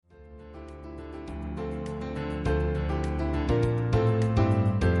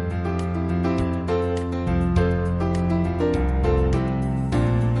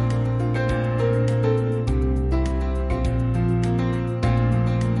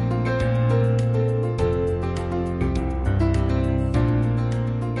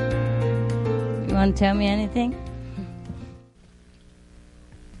want to tell me anything?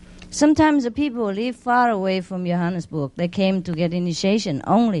 Sometimes the people live far away from Johannesburg. They came to get initiation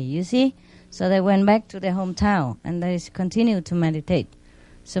only, you see? So they went back to their hometown and they continue to meditate.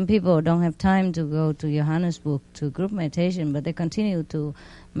 Some people don't have time to go to Johannesburg to group meditation, but they continue to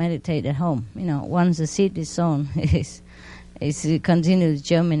meditate at home. You know, once the seed is sown, it continues to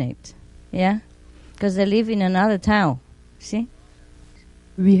germinate. Yeah? Because they live in another town. See?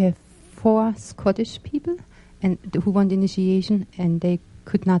 We have 4 Scottish people and who want initiation, and they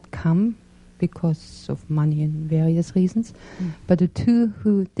could not come because of money and various reasons. But the 2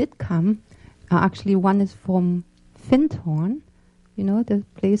 who did come are actually, one is from Findhorn, you know, the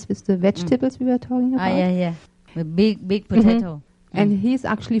place with the vegetables we were talking about. Yeah. The big potato. And he's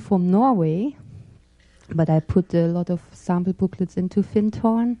actually from Norway, but I put a lot of sample booklets into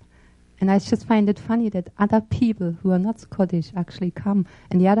Findhorn. And I just find it funny that other people who are not Scottish actually come.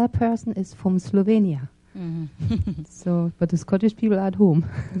 And the other person is from Slovenia. So, but the Scottish people are at home.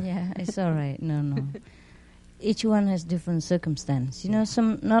 Yeah, it's all right. No. Each one has different circumstance. You know,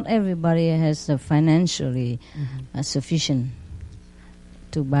 not everybody has financially sufficient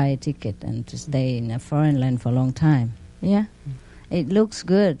to buy a ticket and to stay in a foreign land for a long time. Yeah? It looks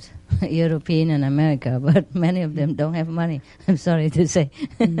good, European and America, but many of them don't have money, I'm sorry to say.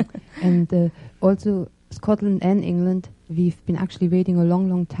 And also Scotland and England, we've been actually waiting a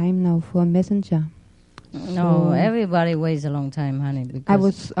long time now for a messenger. No, everybody waits a long time, honey. I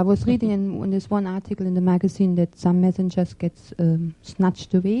was reading in this one article in the magazine that some messengers get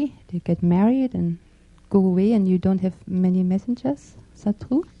snatched away. They get married and go away, and you don't have many messengers. Is that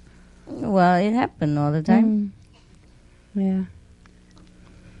true? Well, it happens all the time. Yeah.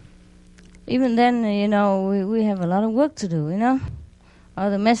 Even then, you know, we have a lot of work to do, you know.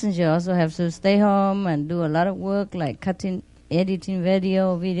 All the messengers also have to stay home and do a lot of work, like editing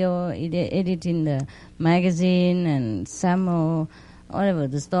video, editing the magazine and some or whatever,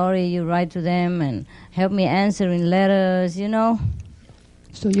 the story you write to them, and help me answering letters, you know.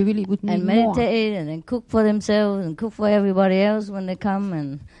 So you really would need and meditate and then cook for themselves and cook for everybody else when they come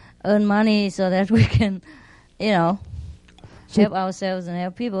and earn money so that we can, you know, help ourselves and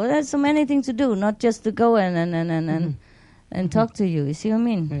help people. There's so many things to do, not just to go and talk to you. You see what I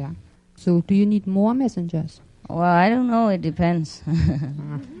mean? Yeah. So do you need more messengers? Well, I don't know. It depends.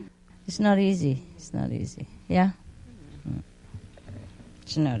 It's not easy. Yeah?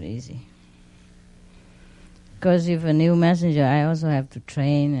 It's not easy. Because if a new messenger, I also have to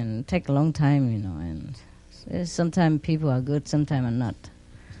train and take a long time, you know. And sometimes people are good, sometimes are not.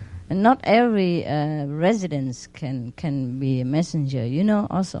 And not every residence can be a messenger, you know,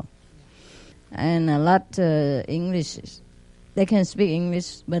 also. And a lot English, they can speak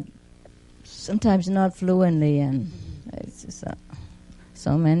English, but sometimes not fluently, and it's just,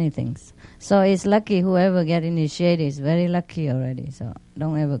 so many things. So it's lucky whoever get initiated is very lucky already, so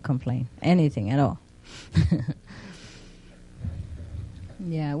don't ever complain, anything at all.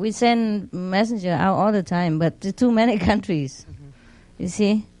 Yeah, we send messenger out all the time, but to too many countries, you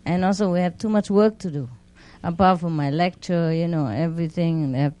see? And also we have too much work to do. Apart from my lecture, you know, everything,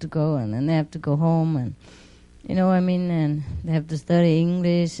 and they have to go, and then they have to go home, and you know what I mean, and they have to study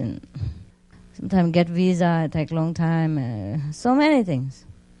English, and sometimes get visa, it takes a long time, so many things.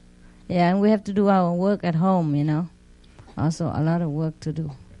 Yeah, and we have to do our work at home, you know. Also a lot of work to do,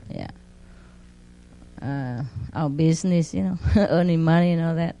 yeah. Our business, you know, earning money and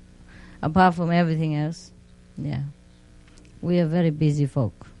all that. Apart from everything else, yeah. We are very busy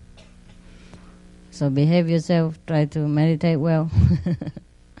folk. So behave yourself, try to meditate well.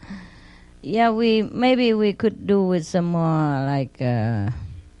 Yeah, maybe we could do with some more like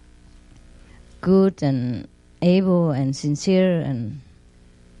good and able and sincere and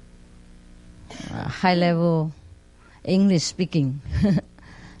high level English speaking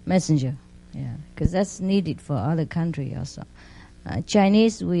messenger. Yeah, because that's needed for other country also.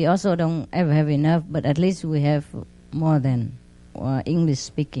 Chinese, we also don't ever have enough, but at least we have more than English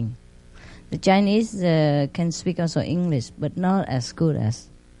speaking. The Chinese can speak also English, but not as good as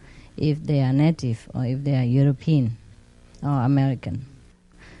if they are native or if they are European or American.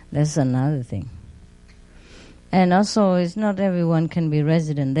 That's another thing. And also, it's not everyone can be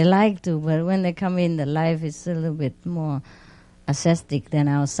resident. They like to, but when they come in, the life is a little bit more ascetic than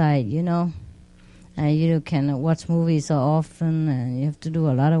outside, you know. And you can watch movies so often, and you have to do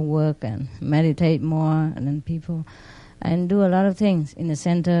a lot of work and meditate more than people, and do a lot of things in the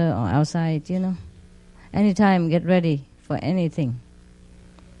center or outside, you know. Anytime, get ready for anything.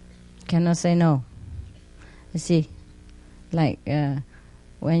 Cannot say no. You see, like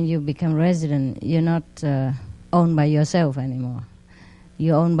when you become resident, you're not owned by yourself anymore.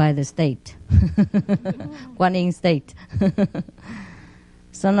 You're owned by the state. Guan Yin state.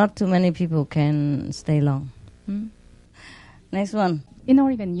 So not too many people can stay long. Next one. In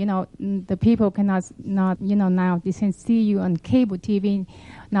Oregon, the people cannot now they can see you on cable TV.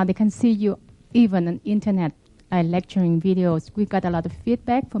 Now they can see you even on internet lecturing videos. We got a lot of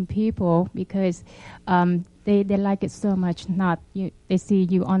feedback from people because they like it so much. They see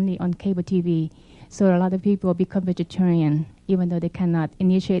you only on cable TV. So a lot of people become vegetarian, even though they cannot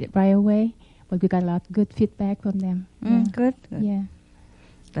initiate it right away. But we got a lot of good feedback from them. Good. Yeah.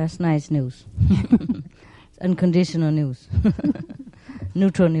 That's nice news. It's unconditional news.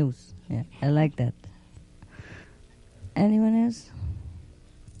 Neutral news. Yeah, I like that. Anyone else?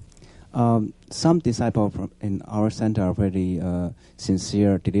 Some disciples in our center are very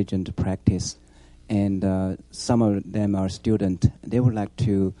sincere, diligent practice, and some of them are students. They would like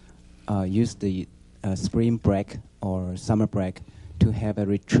to use the spring break or summer break to have a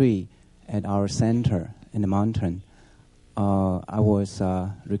retreat at our center in the mountain. I was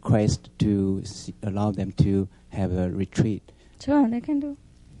requested to allow them to have a retreat. Sure, they can do.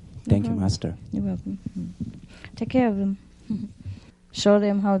 Thank you, Master. You're welcome. Take care of them. Show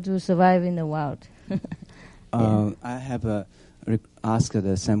them how to survive in the wild. I have asked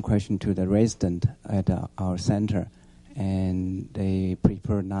the same question to the resident at our center, and they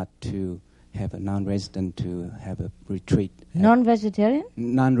prefer not to have a non-resident to have a retreat. Non-vegetarian?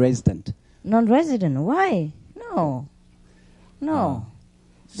 Non-resident. Non-resident? Why? No.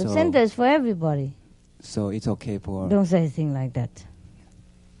 The center is for everybody. So it's okay for... Don't say anything like that.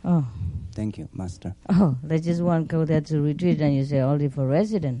 Oh. Thank you, Master. Oh, they just want to go there to retreat and you say only for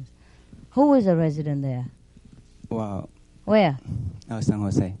residents. Who is a resident there? Wow. Where? San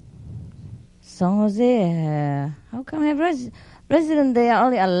Jose. San Jose. How come have residents? They are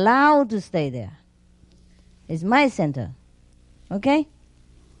only allowed to stay there. It's my center. Okay?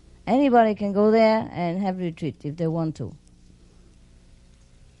 Anybody can go there and have retreat if they want to.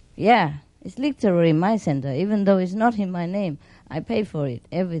 Yeah, it's literally my center, even though it's not in my name. I pay for it,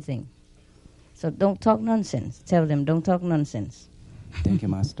 everything. So don't talk nonsense. Tell them, don't talk nonsense. Thank you,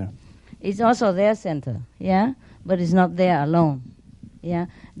 Master. It's also their center, yeah? But it's not there alone, yeah?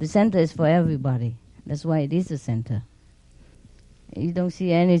 The center is for everybody. That's why it is a center. You don't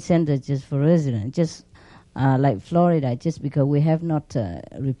see any center just for residents. Just like Florida, just because we have not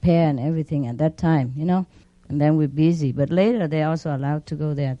repaired and everything at that time, And then we're busy. But later, they're also allowed to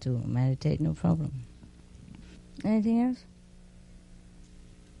go there to meditate, no problem. Anything else?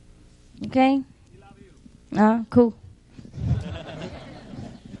 Okay? We love you. Cool.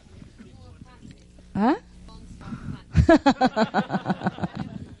 Huh?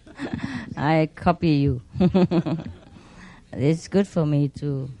 I copy you. It's good for me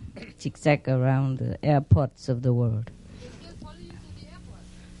to zigzag around the airports of the world.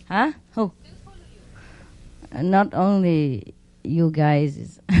 Huh? Who? Not only you guys,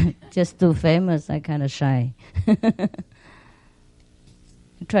 it's just too famous, I kind of shy. I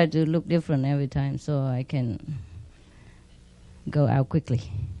try to look different every time so I can go out quickly.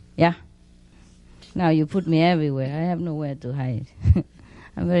 Yeah? Now you put me everywhere. I have nowhere to hide.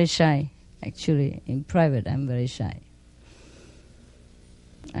 I'm very shy. Actually, in private, I'm very shy.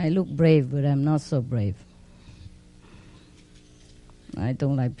 I look brave, but I'm not so brave. I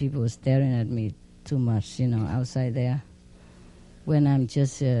don't like people staring at me too much, outside there. When I'm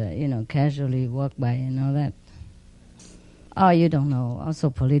just, casually walk by and all that. Oh, you don't know. Also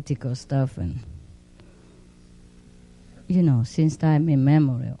political stuff and, since time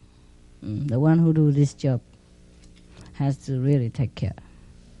immemorial. The one who do this job has to really take care.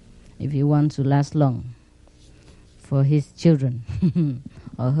 If he wants to last long for his children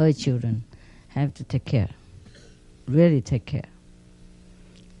or her children, have to take care. Really take care.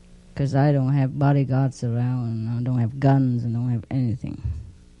 Because I don't have bodyguards around, and I don't have guns, and I don't have anything.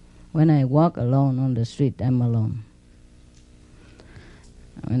 When I walk alone on the street, I'm alone.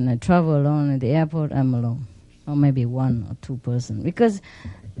 When I travel alone at the airport, I'm alone. Or maybe one or two person. Because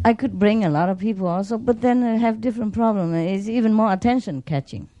I could bring a lot of people also, but then I have different problems. It's even more attention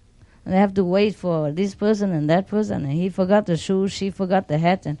catching. And I have to wait for this person and that person, and he forgot the shoes, she forgot the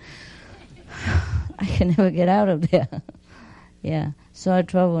hat, and I can never get out of there. Yeah, so I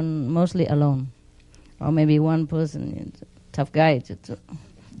travel mostly alone. Or maybe one person, tough guy, to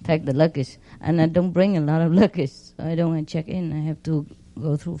take the luggage. And I don't bring a lot of luggage, so I don't want to check in. I have to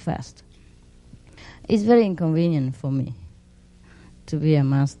go through fast. It's very inconvenient for me to be a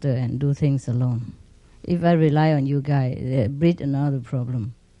master and do things alone. If I rely on you guys, it breeds another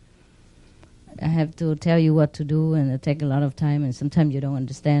problem. I have to tell you what to do, and it takes a lot of time, and sometimes you don't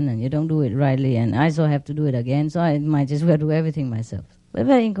understand, and you don't do it rightly, and I also have to do it again, so I might just well do everything myself. But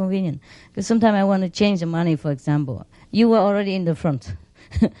very inconvenient. Because sometimes I want to change the money, for example. You were already in the front.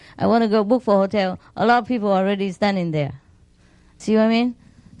 I want to go book for hotel. A lot of people already standing there. See what I mean?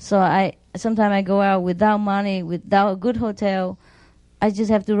 So sometimes I go out without money, without a good hotel. I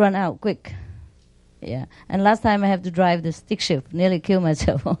just have to run out quick. Yeah. And last time I have to drive the stick shift. Nearly killed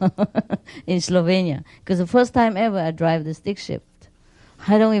myself in Slovenia. Because the first time ever I drive the stick shift.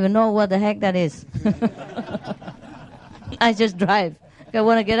 I don't even know what the heck that is. I just drive. I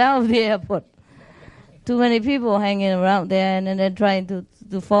want to get out of the airport. Too many people hanging around there, and then they're trying to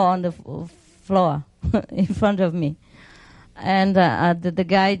fall on the floor in front of me. And the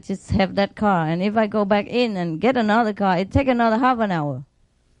guy just have that car. And if I go back in and get another car, it take another half an hour.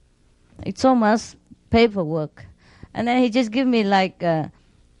 It's so much paperwork. And then he just give me like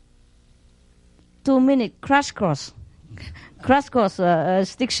 2-minute crash course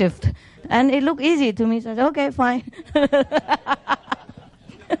stick shift. And it looked easy to me. So I said, okay, fine.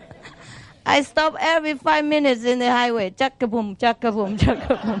 I stop every 5 minutes in the highway. Chaka-boom, chaka-boom,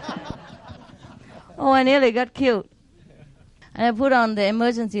 chaka-boom. Oh, I nearly got killed. And I put on the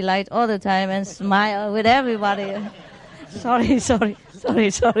emergency light all the time and smile with everybody. Sorry.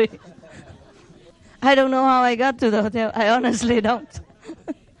 I don't know how I got to the hotel. I honestly don't.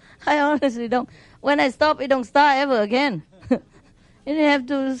 When I stop, it don't start ever again. You have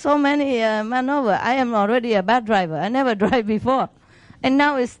to so many maneuver. I am already a bad driver. I never drive before. And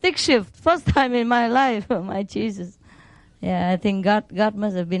now it's stick shift. First time in my life. Oh, my Jesus. Yeah, I think God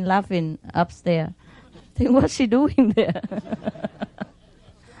must have been laughing upstairs. I think, what's she doing there?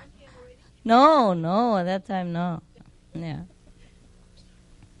 No, at that time, no. Yeah.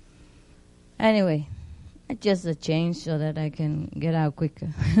 Anyway, just a change so that I can get out quicker.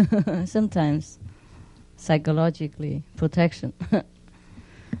 Sometimes, psychologically, protection.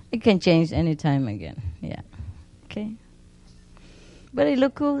 It can change any time again. Yeah. Okay. But it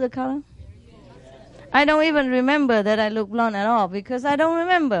look cool, the color? I don't even remember that I look blonde at all because I don't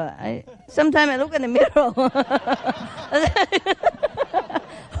remember. Sometimes I look in the mirror.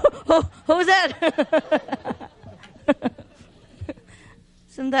 Who's that?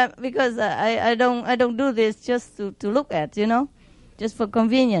 Sometimes because I don't do this just to look at, just for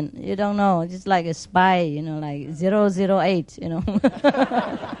convenience. You don't know, just like a spy, like 008,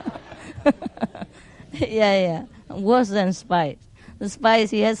 Yeah. Worse than spy. The spies,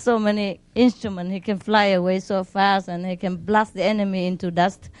 he has so many instruments. He can fly away so fast and he can blast the enemy into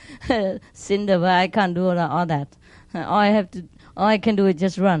dust, cinder, but I can't do all that. All I can do is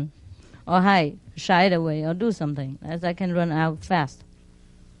just run or hide, shy away or do something as I can run out fast.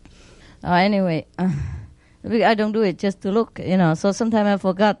 Anyway, I don't do it just to look, so sometimes I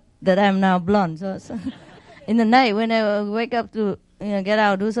forgot that I'm now blonde. So in the night when I wake up to get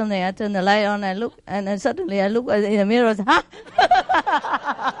out, do something, I turn the light on, I look, and then suddenly I look in the mirror and say, ha!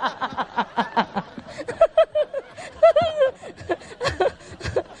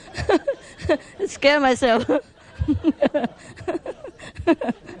 Scare myself.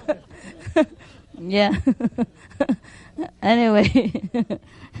 Yeah. Anyway,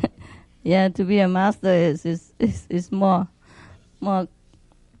 yeah, to be a master is more, I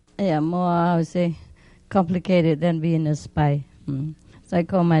would say, complicated than being a spy. So I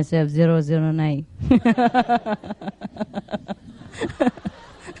call myself 009.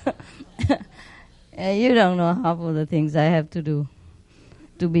 You don't know half of the things I have to do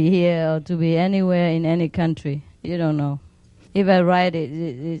to be here or to be anywhere in any country. You don't know. If I write it,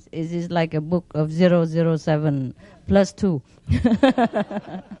 it is like a book of 007 plus 2.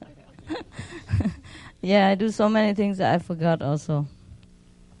 Yeah, I do so many things that I forgot also.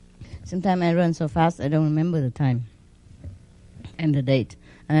 Sometimes I run so fast I don't remember the time and the date.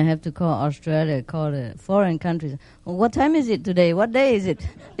 And I have to call Australia, call the foreign countries. Oh, what time is it today? What day is it?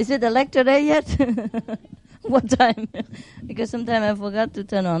 Is it the lecture day yet? What time? Because sometimes I forgot to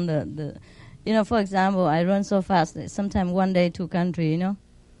turn on the for example, I run so fast. Sometimes one day, 2 countries,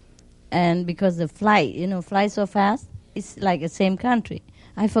 And because the flight, fly so fast, it's like the same country.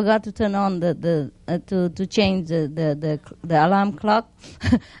 I forgot to turn on to change the alarm clock,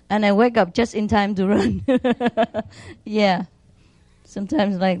 and I wake up just in time to run. Yeah,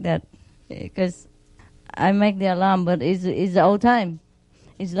 sometimes like that, because I make the alarm, but it's the old time.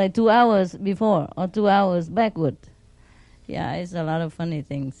 It's like 2 hours before or 2 hours backward. Yeah, it's a lot of funny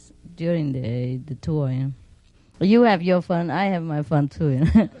things during the tour. You have your fun, I have my fun too.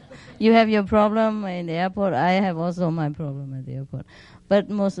 You have your problem in the airport, I have also my problem at the airport. But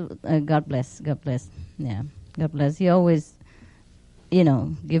most of God bless. Yeah, God bless. He always,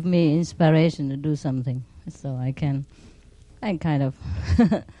 give me inspiration to do something, so I kind of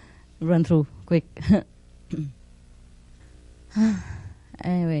run through quick.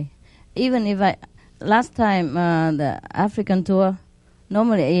 Anyway, even if last time the African tour,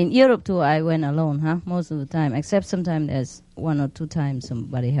 normally in Europe tour I went alone, most of the time, except sometimes there's 1 or 2 times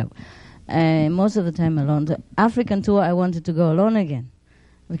somebody help. Most of the time alone. The African tour I wanted to go alone again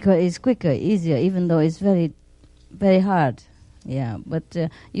because it's quicker, easier, even though it's very, very hard. Yeah, but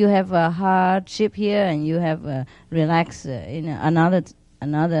you have a hardship here and you have relax in another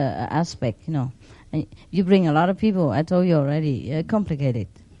aspect, And you bring a lot of people, I told you already, complicated.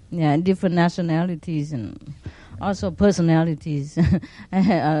 Yeah, different nationalities and also personalities,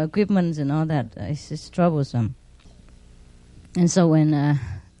 equipments and all that. It's just troublesome. And so when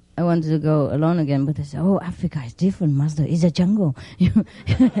I wanted to go alone again, but they said, "Oh, Africa is different, Master. It's a jungle. You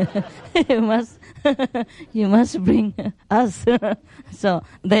must bring us." So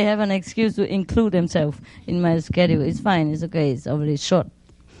they have an excuse to include themselves in my schedule. It's fine. It's okay. It's already short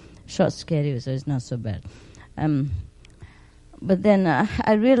schedule, so it's not so bad. But then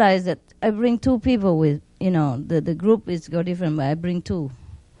I realized that I bring 2 people with, the group is go different, but I bring two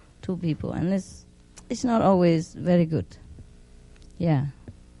people, and it's not always very good. Yeah.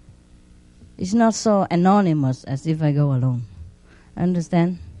 It's not so anonymous as if I go alone.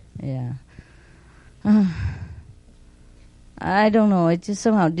 Understand? Yeah. I don't know. It's just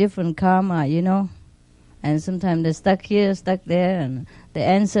somehow different karma, And sometimes they're stuck here, stuck there, and they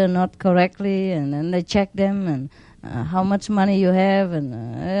answer not correctly, and then they check them, and how much money you have, and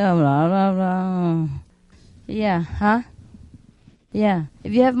blah, blah, blah. Yeah, huh? Yeah.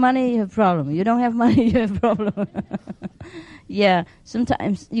 If you have money, you have problem. You don't have money, you have problem. Yeah.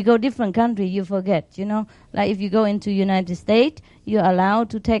 Sometimes you go different country, you forget, Like if you go into United States, you're allowed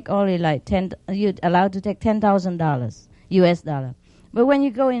to take only you're allowed to take $10,000 US dollar. But when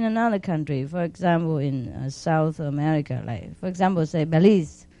you go in another country, for example, in South America, like, for example, say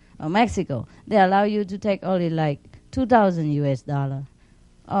Belize or Mexico, they allow you to take only like 2,000 US dollar.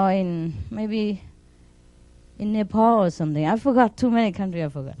 Or maybe in Nepal or something. I forgot, too many countries I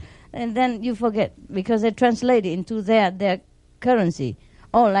forgot. And then you forget because they translate it into their currency.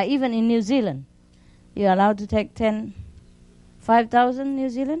 Or like even in New Zealand, you're allowed to take 5,000 New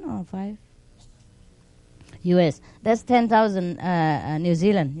Zealand or 5? US. That's 10,000 New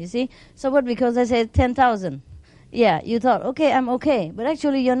Zealand, you see? So what, because I said 10,000, yeah, you thought, okay, I'm okay. But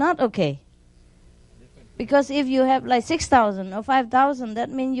actually you're not okay. Because if you have like 6,000 or 5,000, that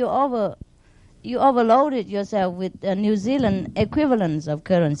means you overloaded yourself with New Zealand equivalents of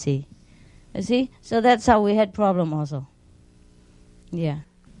currency. You see? So that's how we had problem also. Yeah.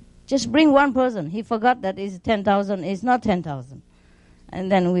 Just bring one person. He forgot that it's 10,000. It's not 10,000. And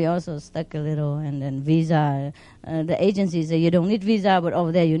then we also stuck a little, and then visa. The agency said, you don't need visa, but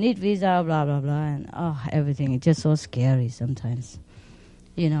over there you need visa, blah, blah, blah. And everything is just so scary sometimes.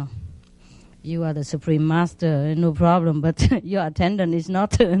 You are the supreme master, no problem, but your attendant is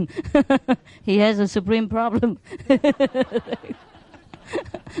not. He has a supreme problem.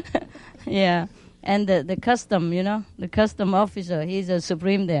 Yeah. And the custom, the custom officer, he's a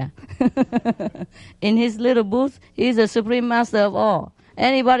supreme there. In his little booth, he's a supreme master of all.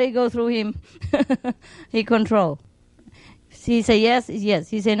 Anybody go through him, he control. He say yes, it's yes.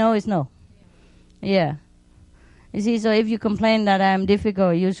 He say no, it's no. Yeah. You see, so if you complain that I am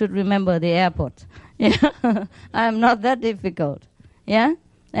difficult, you should remember the airport. Yeah. I am not that difficult. Yeah?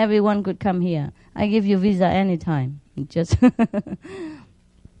 Everyone could come here. I give you visa anytime. Just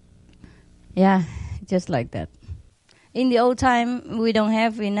yeah, just like that. In the old time, we don't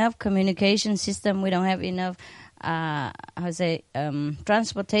have enough communication system. We don't have enough,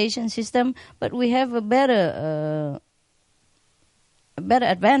 transportation system. But we have a better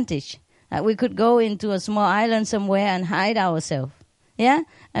advantage. We could go into a small island somewhere and hide ourselves, yeah,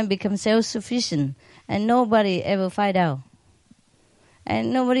 and become self-sufficient, and nobody ever find out,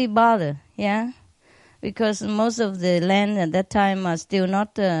 and nobody bother, yeah. Because most of the land at that time are still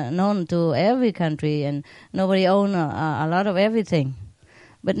not known to every country, and nobody own a lot of everything.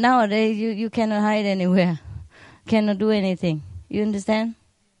 But nowadays, you cannot hide anywhere, cannot do anything. You understand?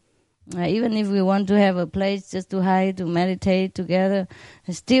 Even if we want to have a place just to hide, to meditate together,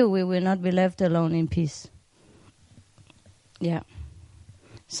 still we will not be left alone in peace. Yeah.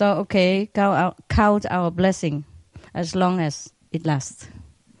 So, okay, count our blessing as long as it lasts.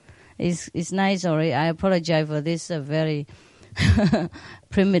 It's nice, sorry. I apologize for this very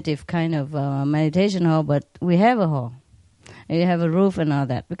primitive kind of meditation hall, but we have a hall. You have a roof and all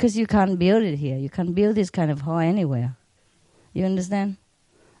that. Because you can't build it here. You can't build this kind of hall anywhere. You understand?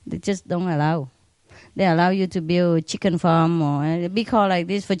 They just don't allow. They allow you to build a chicken farm or a big hall like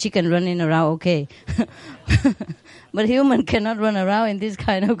this for chicken running around, okay. But human cannot run around in this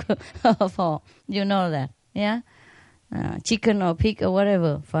kind of hall. You know that, yeah? chicken or pig or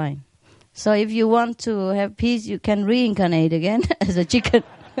whatever, fine. So if you want to have peace, you can reincarnate again as a chicken.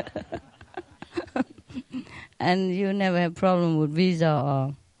 And you never have problem with visa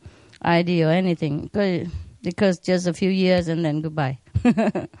or ID or anything. Because just a few years and then goodbye.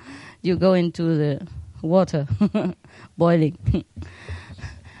 You go into the water, boiling.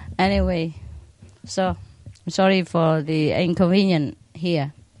 Anyway, so sorry for the inconvenience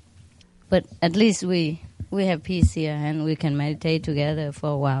here. But at least we have peace here and we can meditate together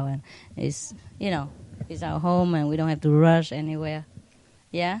for a while. And it's our home and we don't have to rush anywhere.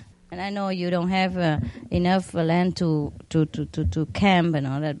 Yeah? And I know you don't have enough land to camp and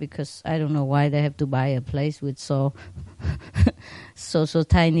all that, because I don't know why they have to buy a place with so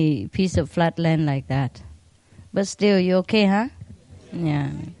tiny piece of flat land like that. But still, you okay, huh?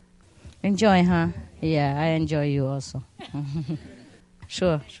 Yeah. Enjoy, huh? Yeah, I enjoy you also.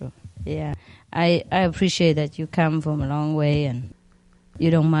 Sure. Yeah. I appreciate that you come from a long way and you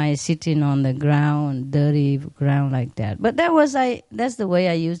don't mind sitting on the ground, dirty ground like that. But that's the way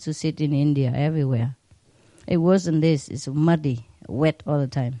I used to sit in India, everywhere. It wasn't this. It's muddy, wet all the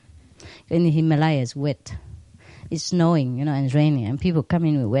time. In the Himalayas, wet. It's snowing, and it's raining. And people come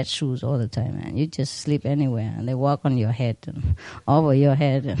in with wet shoes all the time. And you just sleep anywhere. And they walk on your head and over your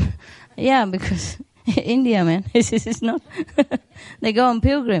head. Yeah, because India, man, it's not. They go on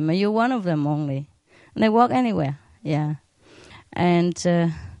pilgrim, and you're one of them only. And they walk anywhere. Yeah. And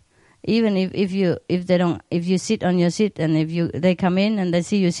even if you sit on your seat, and they come in and they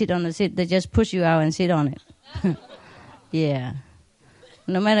see you sit on the seat, they just push you out and sit on it. Yeah.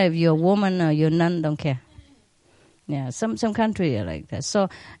 No matter if you're a woman or you're a nun, don't care. Yeah, some country are like that. So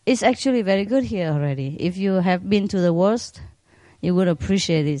it's actually very good here already. If you have been to the worst, you would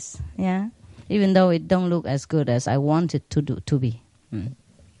appreciate this. Yeah, even though it don't look as good as I want it to be.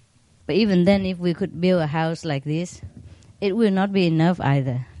 But even then, if we could build a house like this, it will not be enough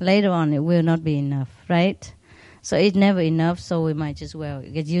either. Later on, it will not be enough, right? So it's never enough, so we might just well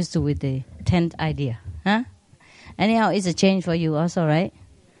get used to with the tent idea. Huh? Anyhow, it's a change for you also, right?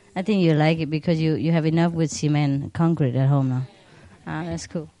 I think you like it because you have enough with cement and concrete at home now. That's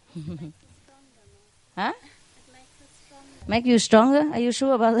cool. Huh? Make you stronger? Are you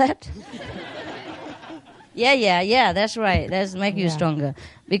sure about that? Yeah, that's right. That's make you stronger.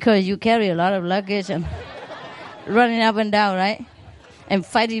 Because you carry a lot of luggage and running up and down, right? And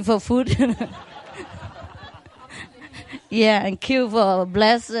fighting for food. Yeah, and kill for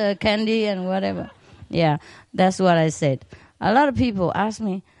blessed candy and whatever. Yeah, that's what I said. A lot of people ask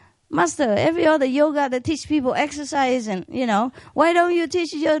me, Master, every other yoga that teach people exercise and, why don't you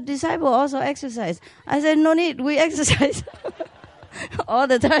teach your disciple also exercise? I said, no need, we exercise all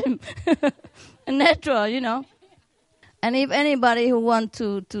the time. Natural, And if anybody who want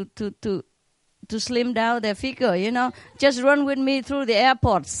to slim down their figure, just run with me through the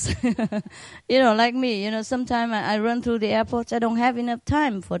airports. Like me, sometimes I run through the airports. I don't have enough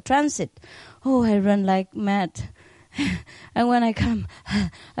time for transit. Oh, I run like mad. And when I come,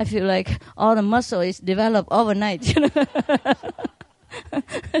 I feel like all the muscle is developed overnight.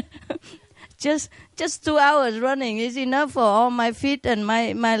 Just 2 hours running is enough for all my feet and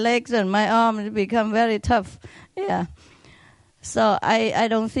my legs and my arms to become very tough. Yeah. So I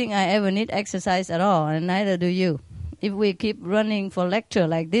don't think I ever need exercise at all, and neither do you. If we keep running for lecture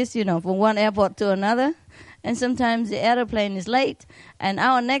like this, from one airport to another, and sometimes the airplane is late, and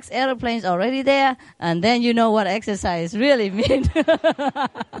our next airplane is already there, and then you know what exercise really means.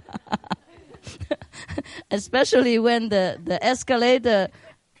 Especially when the escalator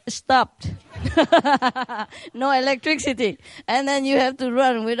stopped. No electricity. And then you have to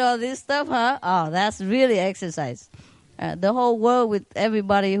run with all this stuff, huh? Oh, that's really exercise. The whole world with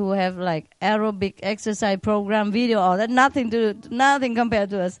everybody who have like aerobic exercise program video, all that, nothing compared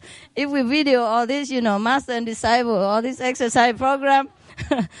to us. If we video all this, master and disciple, all this exercise program,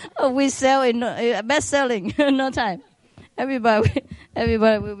 we sell in best selling in no time. Everybody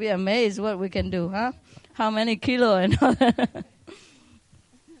will be amazed what we can do, huh? How many kilo and all that.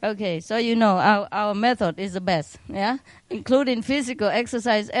 Okay, so our method is the best, yeah? Including physical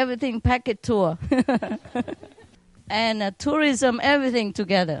exercise, everything packet tour. And tourism, everything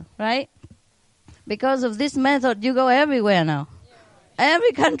together, right? Because of this method, you go everywhere now.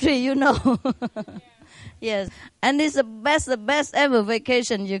 Every country, Yes, and it's the best ever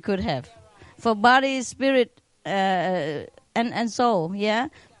vacation you could have. For body, spirit, and soul, yeah?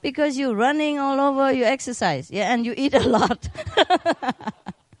 Because you're running all over, you exercise, yeah? And you eat a lot.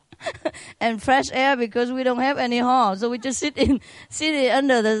 And fresh air, because we don't have any hall, so we just sit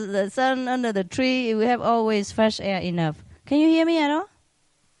under the sun, under the tree. We have always fresh air enough. Can you hear me at all?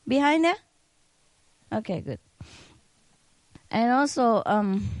 Behind there? Okay, good. And also,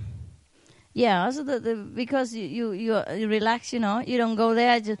 also because you relax, you don't go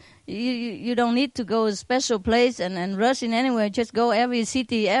there. You don't need to go to a special place and rush in anywhere. Just go every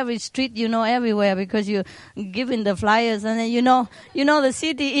city, every street, everywhere, because you're given the flyers, and then you know the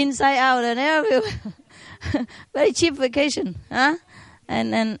city inside out and everywhere. Very cheap vacation, huh?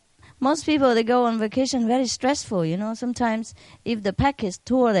 And most people, they go on vacation very stressful, Sometimes if the package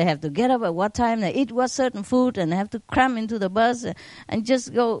tour, they have to get up at what time, they eat what certain food, and they have to cram into the bus and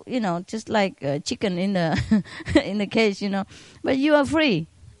just go, just like chicken in the in the cage, But you are free.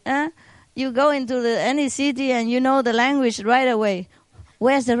 You go into any city and you know the language right away.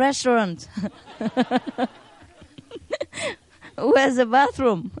 Where's the restaurant? Where's the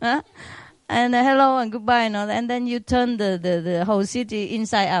bathroom? And hello and goodbye and all that. And then you turn the whole city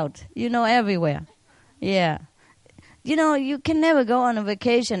inside out. Everywhere. Yeah. You can never go on a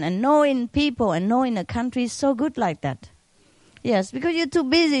vacation and knowing people and knowing a country is so good like that. Yes, because you're too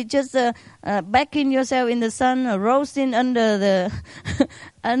busy just backing yourself in the sun, roasting under the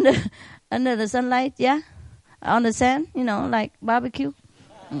under the sunlight, yeah, on the sand, like barbecue.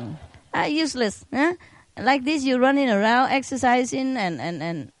 Useless. Like this, you're running around, exercising,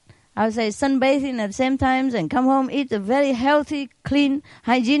 and I would say sunbathing at the same time, and come home, eat a very healthy, clean,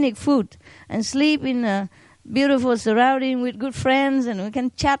 hygienic food, and sleep in a beautiful surrounding with good friends, and we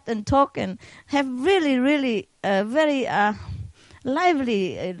can chat and talk and have really, really very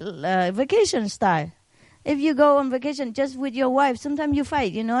lively vacation style. If you go on vacation just with your wife, sometimes you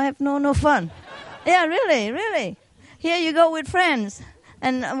fight, have no fun. Yeah, really. Here you go with friends,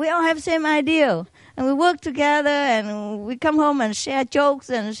 and we all have same idea. And we work together, and we come home and share jokes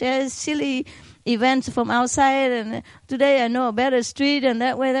and share silly events from outside. And today I know a better street, and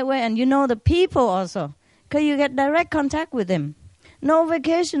that way. And the people also, because you get direct contact with them. No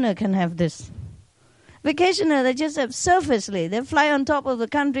vacationer can have this. Vacationer, they just have surfacely. They fly on top of the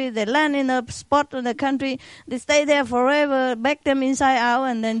country. They land in a spot in the country. They stay there forever, back them inside out,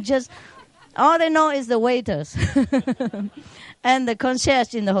 and then just all they know is the waiters and the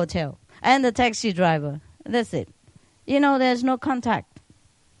concierge in the hotel. And the taxi driver. That's it. There's no contact.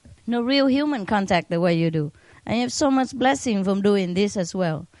 No real human contact the way you do. And you have so much blessing from doing this as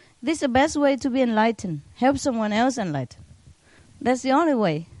well. This is the best way to be enlightened. Help someone else enlighten. That's the only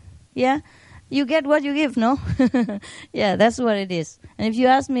way. Yeah? You get what you give, no? Yeah, that's what it is. And if you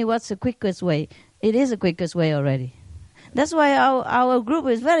ask me what's the quickest way, it is the quickest way already. That's why our group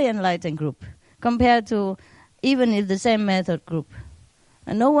is very enlightened group compared to even if the same method group.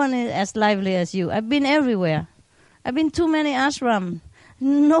 And no one is as lively as you. I've been everywhere. I've been too many ashram.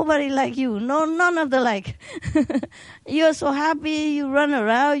 Nobody like you. No, none of the like. You're so happy. You run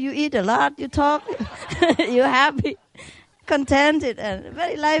around. You eat a lot. You talk. You're happy, contented, and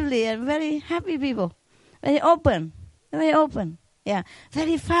very lively and very happy people. Very open. Very open. Yeah.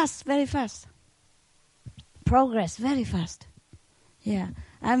 Very fast. Very fast. Progress. Very fast. Yeah.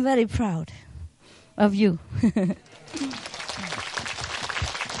 I'm very proud of you.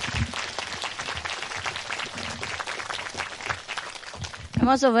 I'm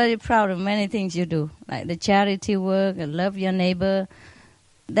also very proud of many things you do, like the charity work, and love your neighbor.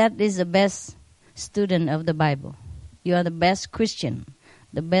 That is the best student of the Bible. You are the best Christian,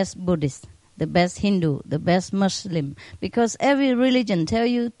 the best Buddhist, the best Hindu, the best Muslim, because every religion tell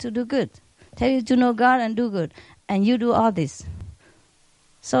you to do good, tell you to know God and do good, and you do all this.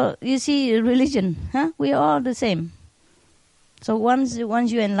 So you see, religion, we are all the same. So once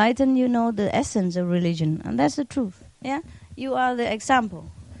you enlighten, you know the essence of religion, and that's the truth. Yeah. You are the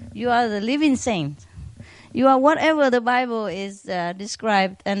example. You are the living saint. You are whatever the Bible is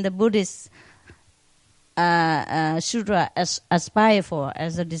described and the Buddhist sutra aspire for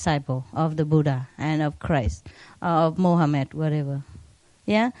as a disciple of the Buddha and of Christ, of Mohammed, whatever.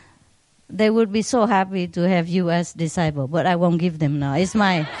 Yeah? They would be so happy to have you as disciple, but I won't give them now. It's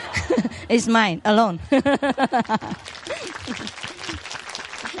mine. It's mine, alone.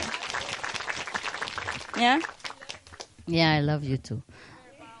 Yeah? Yeah, I love you too.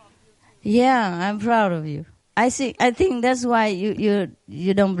 Yeah, I'm proud of you. I think that's why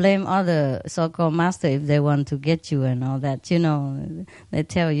you don't blame other so-called master if they want to get you and all that. They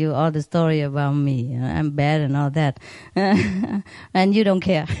tell you all the story about me. I'm bad and all that. And you don't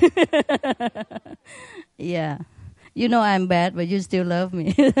care. Yeah. I'm bad, but you still love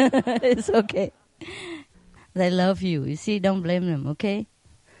me. It's okay. They love you. You see, don't blame them, okay?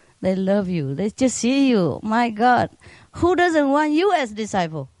 They love you. They just see you. My God. Who doesn't want you as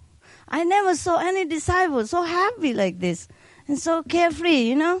disciple? I never saw any disciple so happy like this. And so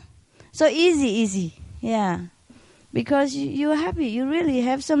carefree, So easy. Yeah. Because you're happy. You really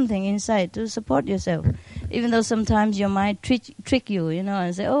have something inside to support yourself. Even though sometimes your mind trick you,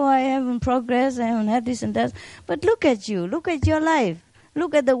 and say, oh, I haven't progressed, I haven't had this and that. But look at you. Look at your life.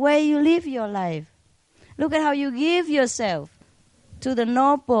 Look at the way you live your life. Look at how you give yourself to the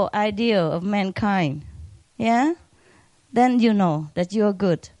noble ideal of mankind. Yeah? Then you know that you are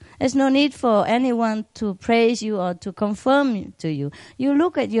good. There's no need for anyone to praise you or to confirm to you. You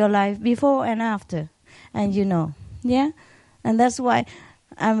look at your life before and after, and you know. Yeah? And that's why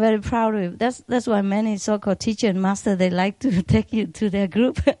I'm very proud of you. That's why many so-called teacher and master, they like to take you to their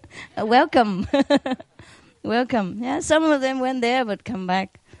group. Welcome. Welcome. Yeah, some of them went there but come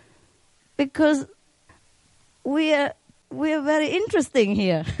back. Because we are very interesting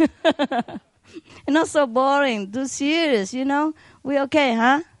here. Not so boring, too serious, We okay,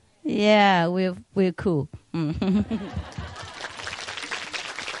 huh? Yeah, we're cool.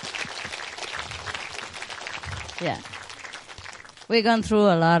 Yeah. We're gone through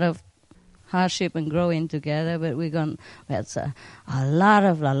a lot of hardship and growing together, but that's a lot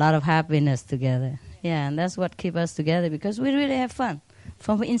of happiness together. Yeah, and that's what keeps us together, because we really have fun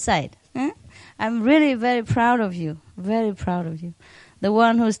from inside. I'm really very proud of you, very proud of you. The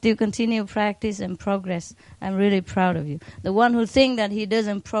one who still continue practice and progress, I'm really proud of you. The one who think that he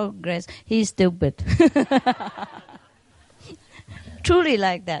doesn't progress, he's stupid. Truly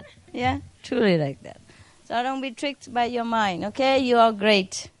like that. Yeah, truly like that. So don't be tricked by your mind, okay? You are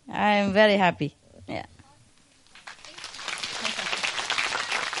great. I am very happy. Yeah.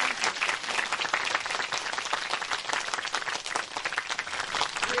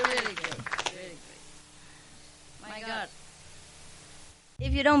 You're really great. Really great. My God.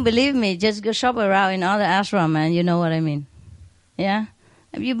 If you don't believe me, just go shop around in other ashram and you know what I mean. Yeah?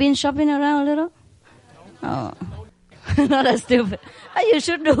 Have you been shopping around a little? Oh. Not as stupid. You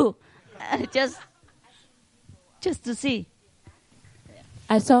should do. Just to see.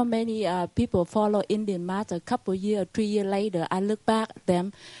 I saw many people follow Indian master. A couple years, 3 years later, I look back at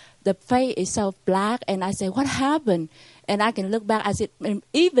them. The face is so black, and I say, what happened? And I can look back. I said,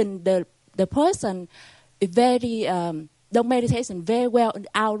 even the person is very, the meditation very well in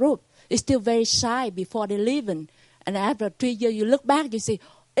our group. Is still very shy before they leaving. And after 3 years, you look back, you see,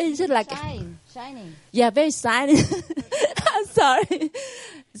 is it like shining? Yeah, very shiny. I'm sorry.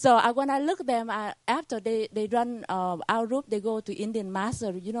 So when I look at them, after they run our group, they go to Indian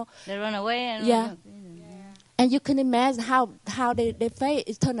master, They run away and yeah. And you can imagine how their face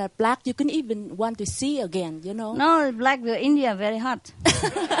is turned black. You can even want to see again, No, black India very hot.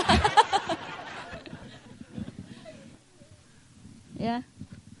 Yeah.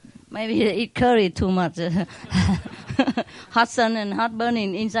 Maybe they eat curry too much. Hot sun and hot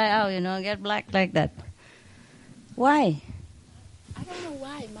burning inside out, get black like that. Why? I don't know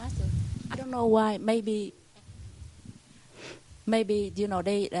why, Master. I don't know why. Maybe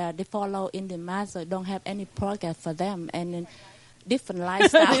they follow Indian Master, don't have any program for them, and different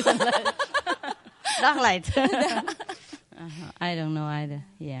lifestyle. Dark light. I don't know either.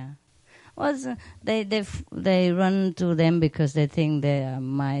 Yeah. They run to them because they think they are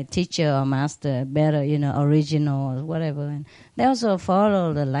my teacher or master, better, original or whatever. And they also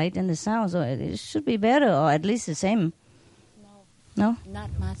follow the light and the sound, so it should be better or at least the same. No? Not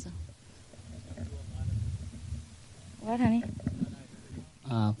master. What, honey?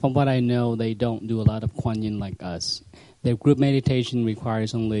 From what I know, they don't do a lot of Kuan Yin like us. Their group meditation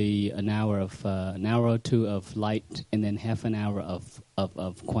requires only an hour or two of light, and then half an hour of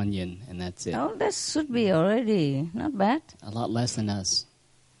Kuan Yin, and that's it. Oh, that should be already not bad. A lot less than us.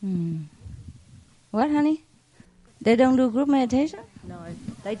 What, honey? They don't do group meditation? No,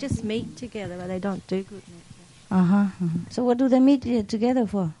 they just meet together, but they don't do group meditation. So what do they meet together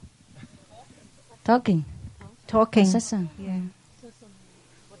for? Talking. Satsang. Yeah.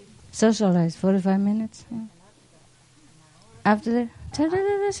 Socialize 45 minutes. Yeah. After that,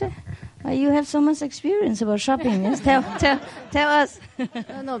 you have so much experience about shopping. Yes? Tell us.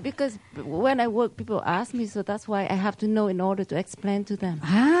 No, because when I work, people ask me, so that's why I have to know in order to explain to them.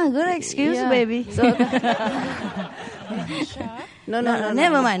 Good excuse, baby. So No,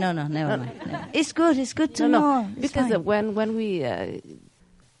 never mind. Never mind. It's good to know. It's because fine. When we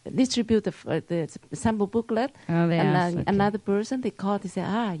distribute the sample booklet, and another person, they call, they say,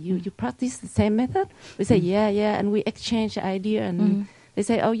 you practice the same method? We say, yeah, and we exchange idea, and they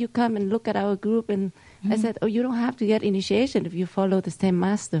say, oh, you come and look at our group, and I said, oh, you don't have to get initiation if you follow the same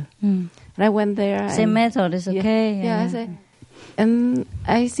master. And I went there. Same method is okay. Yeah, I said, and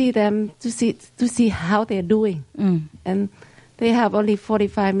I see them to see how they're doing, and they have only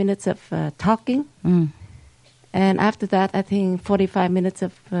 45 minutes of talking. And after that, I think 45 minutes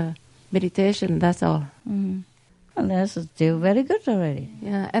of meditation, that's all. Well, that's still very good already.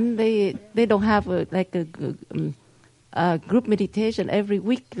 Yeah, and they don't have a group meditation every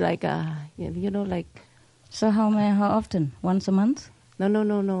week, like like. So how often? Once a month?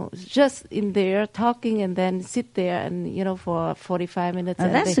 No. Just in there talking and then sit there and for 45 minutes. Oh,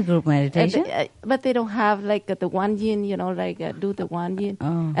 that's a group meditation. But they don't have like the one yin, do the one yin.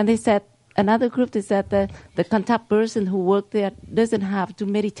 Oh. And they said another group. They said the contact person who worked there doesn't have to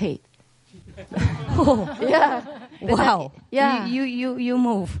meditate. Oh. Yeah. Wow. Said, yeah. You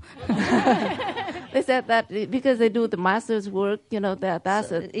move. They said that because they do the master's work,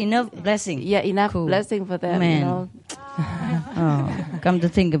 that's enough blessing. Yeah, enough cool. blessing for them. Man. Oh, come to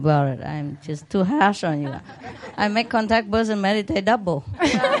think about it, I'm just too harsh on you. I make contact person meditate double.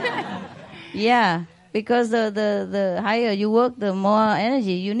 Yeah, because the higher you work, the more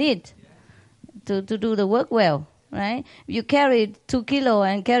energy you need to do the work well, right? You carry 2 kilo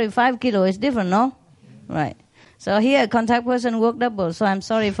and carry 5 kilo, it's different, no? Right. So here, contact person work double, so I'm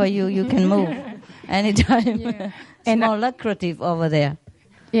sorry for you. You can move anytime. Yeah. It's more lucrative over there.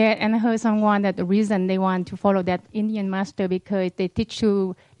 Yeah, and I heard someone that the reason they want to follow that Indian master because they teach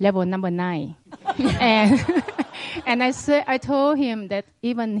you level number 9. And I told him that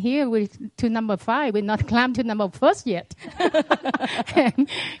even here to number 5, we're not climbed to number 1st yet. And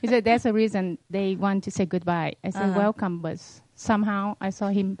he said that's the reason they want to say goodbye. I said welcome, but somehow I saw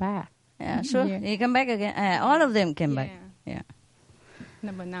him back. Yeah, sure. Yeah. He come back again. All of them came back. Yeah.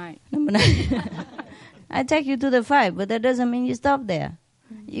 Number 9. I take you to the 5, but that doesn't mean you stop there.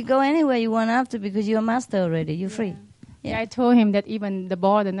 You go anywhere you want after because you're a master already. You're free. Yeah, I told him that even the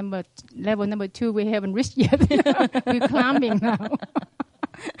border level number 2 we haven't reached yet. We're climbing now.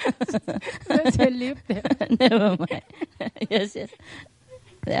 Let's live there. Never mind. Yes.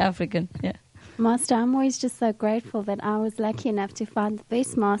 The African, yeah. Master, I'm always just so grateful that I was lucky enough to find the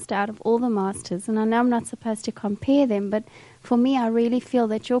best master out of all the masters. And I know I'm not supposed to compare them, but for me, I really feel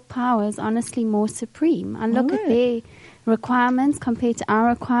that your power is honestly more supreme. I look at their requirements compared to our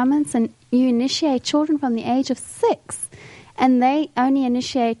requirements, and you initiate children from the age of 6, and they only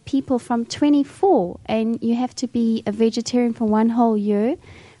initiate people from 24, and you have to be a vegetarian for 1 whole year.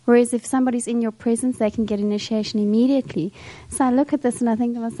 Whereas if somebody's in your presence, they can get initiation immediately. So I look at this and I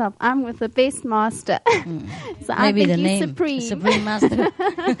think to myself, I'm with the best master. So maybe I think the he's name, supreme. Supreme Master.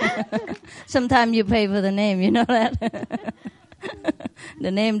 Sometimes you pay for the name, you know that?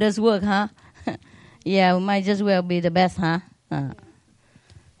 The name does work, huh? Yeah, we might just well be the best, huh?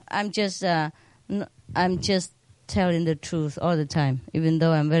 I'm just telling the truth all the time, even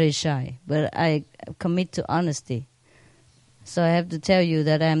though I'm very shy. But I commit to honesty. So I have to tell you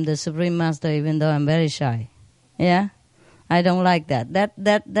that I'm the Supreme Master even though I'm very shy. Yeah? I don't like that.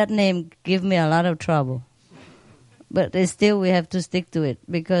 That name gives me a lot of trouble. But still we have to stick to it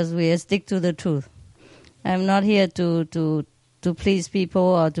because we stick to the truth. I'm not here to please people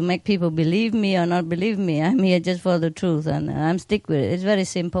or to make people believe me or not believe me. I'm here just for the truth and I'm stick with it. It's very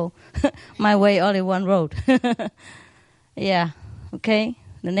simple. My way, only one road. Yeah. Okay?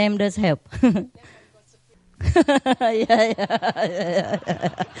 The name does help. Yeah.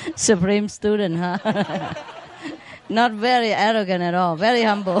 Supreme student, huh? Not very arrogant at all, very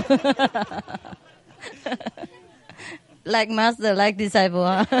humble. Like master, like disciple,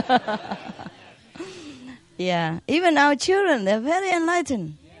 huh? Yeah. Even our children, they're very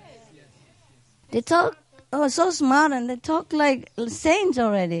enlightened. They talk so smart and they talk like saints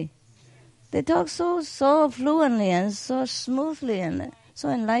already. They talk so fluently and so smoothly and so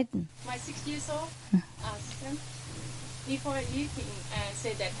enlightened. My 6 years old son, before leaving,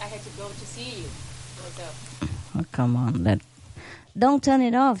 said that I had to go to see you. Oh, come on, don't turn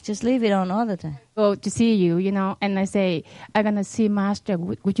it off. Just leave it on all the time. Go to see you, and I say, I'm going to see Master.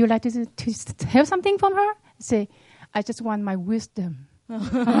 Would you like to have something from her? I say, I just want my wisdom.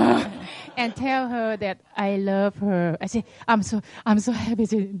 And tell her that I love her. I say, I'm so happy.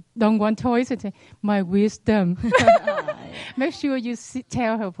 Say, don't want toys. I say, my wisdom. Make sure you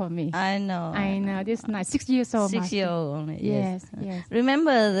tell her for me. I know. This is nice. 6 years old. 6 years old only. Yes.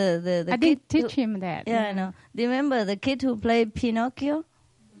 Remember the I kid did teach him that. Yeah, I know. Do you remember the kid who played Pinocchio?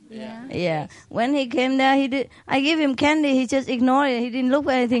 Yeah. Yeah. When he came there, I gave him candy. He just ignored it. He didn't look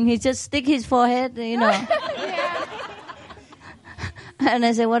for anything. He just stick his forehead, Yeah. And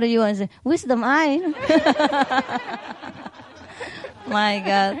I said, what do you want? He said, wisdom eye. My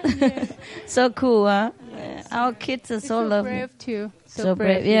God. So cool, huh? Yeah. Our kids are so lovely. Brave too. So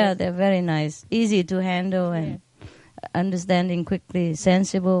brave. Yeah, they're very nice. Easy to handle and understanding quickly,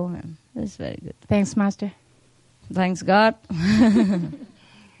 sensible. And that's very good. Thanks, Master. Thanks, God.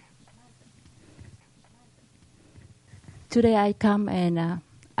 Today I come and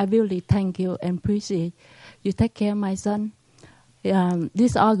I really thank you and appreciate you take care of my son.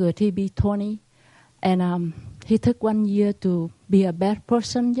 This August he be 20, and he took 1 year to be a bad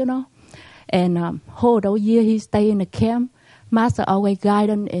person, you know. And whole year he stay in the camp. Master always guide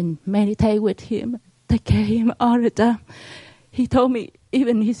him and meditate with him, take care of him all the time. He told me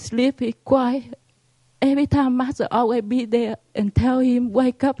even he sleep, he quiet. Every time Master always be there and tell him,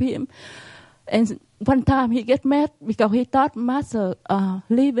 wake up him. And one time he get mad because he thought Master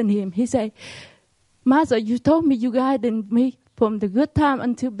leaving him. He say, Master, you told me you guided me from the good time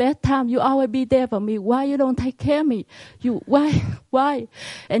until bad time. You always be there for me. Why you don't take care of me? Why?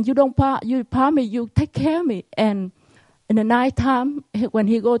 And you don't promise me you take care of me. And in the night time, when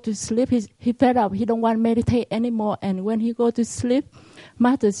he go to sleep, he fed up. He don't want to meditate anymore. And when he go to sleep,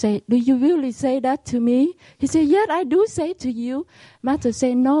 Master say, do you really say that to me? He said, yes, I do say to you. Master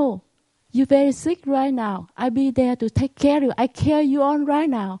say, no, you're very sick right now. I be there to take care of you. I care you on right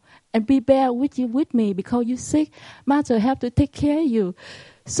now. And be there with you with me because you're sick. Master have to take care of you.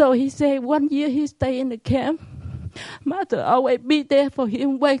 So he said 1 year he stay in the camp. Master always be there for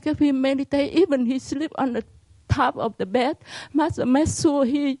him, wake up him, meditate. Even he sleep on the top of the bed. Master make sure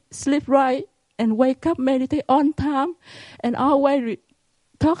he sleep right and wake up, meditate on time. And always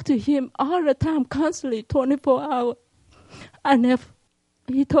talk to him all the time, constantly, 24 hours.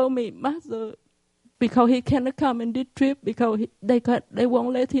 He told me, Master, because he cannot come in this trip because they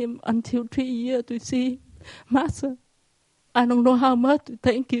won't let him until 3 years to see Master. I don't know how much to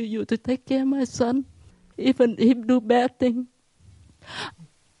thank you to take care of my son, even if he do bad thing.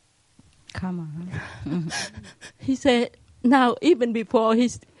 Come on. He said, now even before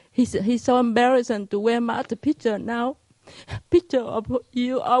he's so embarrassing to wear Master picture now. Picture of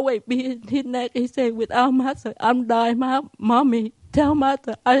you always be in his neck. He said, without Master, I'm dying, mommy. Tell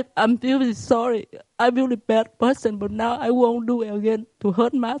Master, I'm really sorry. I'm really bad person, but now I won't do it again to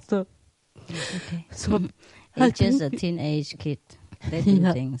hurt Master. Okay. So he's just a teenage kid. They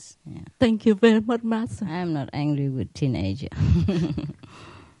do things. Yeah. Thank you very much, Master. I'm not angry with teenager.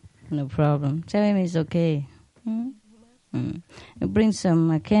 No problem. Tell him it's okay. Bring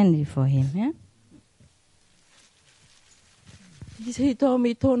some candy for him, yeah? He told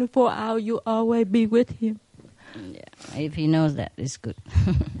me 24 hours you always be with him. Yeah, if he knows that, it's good.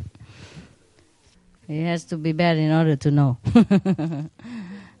 He has to be bad in order to know.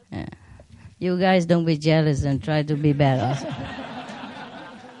 Yeah. You guys don't be jealous and try to be bad also.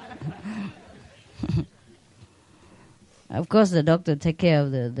 Of course, the doctor take care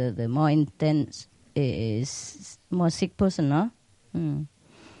of the more intense, is more sick person, no?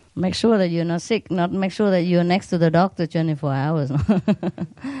 Make sure that you're not sick, not make sure that you're next to the doctor 24 hours.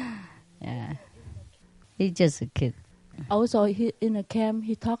 Yeah. He's just a kid. Also, in the camp,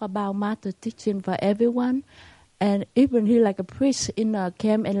 he talk about Master teaching for everyone. And even he like a priest in a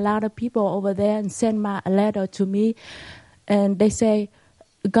camp, and a lot of people over there and send a letter to me. And they say,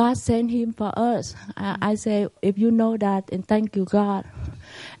 God sent him for us. I say, if you know that, and thank you, God.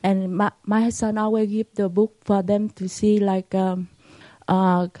 And my son always give the book for them to see, like,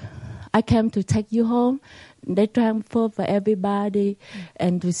 I came to take you home. They transfer for everybody,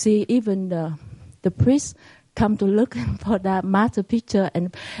 and to see even the priest come to look for that Master picture.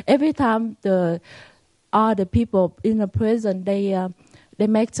 And every time all the people in the prison, they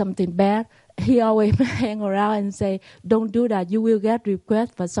make something bad, he always hang around and say, don't do that. You will get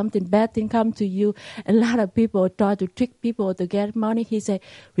regret for something bad thing come to you. A lot of people try to trick people to get money. He say,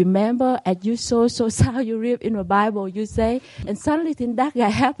 remember, as you sow, so shall you reap in the Bible, you say. And suddenly that guy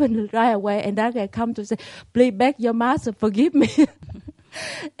happened right away, and that guy come to say, please beg your Master, forgive me.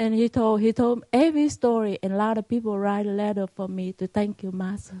 And he told every story, and a lot of people write a letter for me to thank you,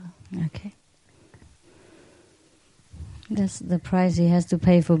 Master. Okay. That's the price he has to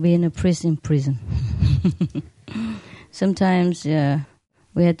pay for being a priest in prison. Sometimes we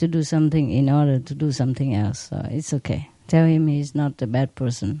have to do something in order to do something else, so it's okay. Tell him he's not a bad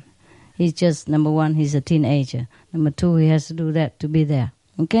person. He's just, number one, he's a teenager. Number two, he has to do that to be there.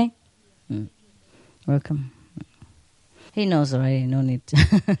 Okay? Welcome. He knows already, no need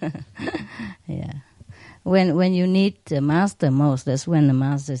to. Yeah. When you need the Master most, that's when the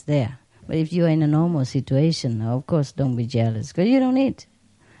Master's there. But if you're in a normal situation, of course, don't be jealous, because you don't need.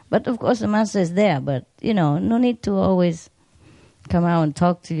 But of course, the Master is there, but, no need to always come out and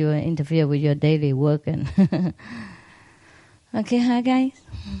talk to you and interfere with your daily work. And okay, hi, guys?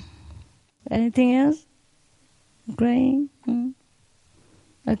 Anything else? Great.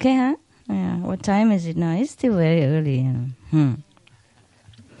 Okay, huh? Yeah. What time is it now? It's still very early.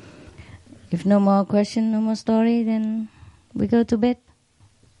 If no more question, no more story, then we go to bed.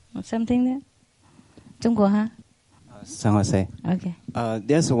 Or something there? Trung Quốc, huh? San Jose. Okay.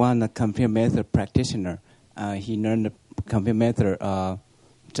 There's one confirmed method practitioner. he learned the computer method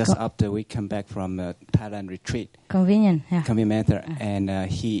just after we come back from the Thailand retreat. Convenient, yeah. Computer method, and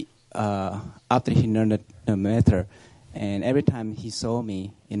he after he learned the method, and every time he saw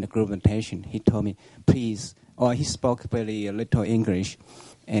me in the group meditation, he told me, please, or he spoke very little English,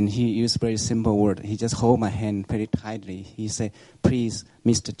 and he used very simple word. He just hold my hand very tightly. He said, please,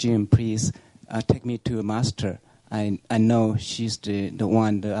 Mr. Jim, please take me to a master. I know she's the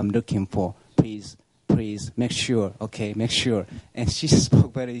one that I'm looking for. Please, make sure, okay, make sure. And she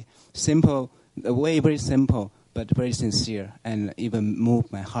spoke very simple, very simple, but very sincere, and even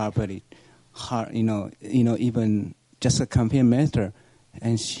moved my heart very hard, even just a computer method.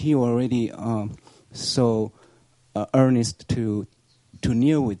 And she already so earnest to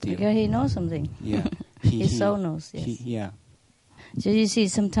kneel with you. Because he knows something. Yeah. His soul knows, yes. Yeah. So you see,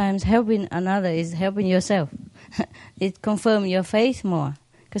 sometimes helping another is helping yourself. It confirms your faith more.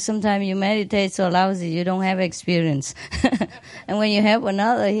 Because sometimes you meditate so lousy, you don't have experience. And when you help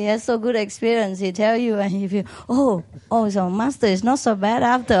another, he has so good experience, he tell you, and you feel, oh, so master is not so bad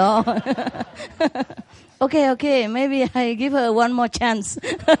after all. Okay, maybe I give her one more chance.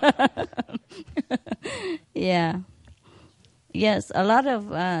 Yeah. Yes, a lot of,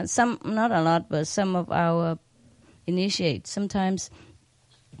 not a lot, but some of our initiates, sometimes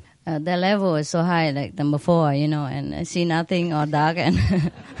their level is so high, like number 4, and I see nothing or dark, and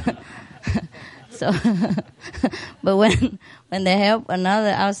so. But when they help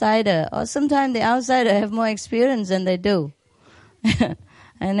another outsider, or sometimes the outsider have more experience than they do,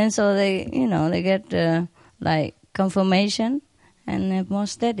 and then so they, they get like confirmation and they're more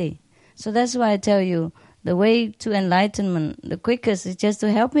steady. So that's why I tell you, the way to enlightenment, the quickest is just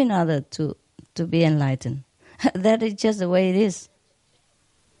to helping others to be enlightened. That is just the way it is.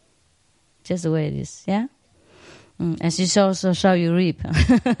 Just the way it is, yeah? As you sow, so shall you reap.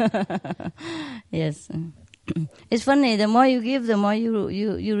 Yes. It's funny, the more you give, the more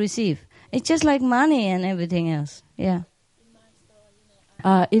you receive. It's just like money and everything else, yeah.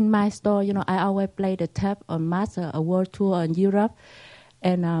 In my store, I always play the tap on Master, a world tour in Europe.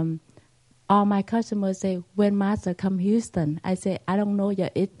 And all my customers say, when Master come Houston, I say, I don't know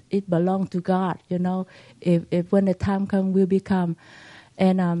yet, it belongs to God, if when the time comes, will become.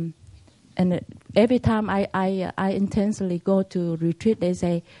 And every time I intentionally go to retreat, they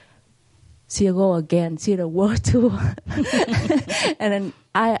say, see you go again, see the world tour. And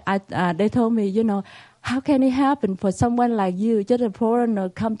then they told me, how can it happen for someone like you, just a foreigner,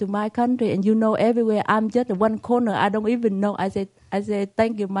 come to my country and everywhere? I'm just one corner. I don't even know. I said,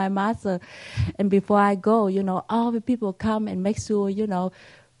 thank you, my master. And before I go, all the people come and make sure you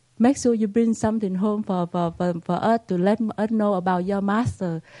bring something home for us to let us know about your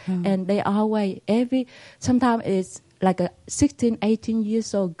master. And they always, sometimes it's like a 16, 18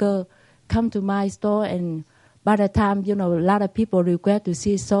 years old girl come to my store, and by the time, a lot of people request to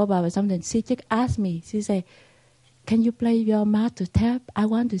see Soba or something, she just asked me, she said, can you play your master tap? I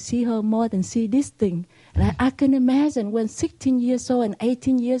want to see her more than see this thing. And I can imagine when 16 years old and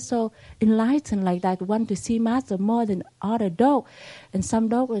 18 years old, enlightened like that, want to see master more than other dog. And some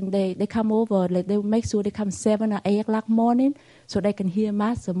dog, when they come over, like they make sure they come 7 or 8 o'clock morning, so they can hear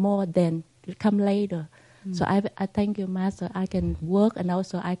master more than come later. So I thank you, master. I can work and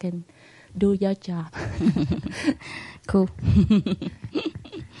also I can do your job. Cool.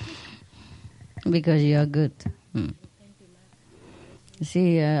 Because you are good. You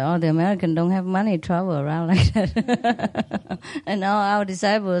see, all the Americans don't have money, travel around like that. And now our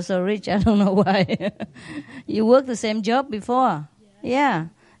disciples are so rich, I don't know why. You work the same job before. Yeah.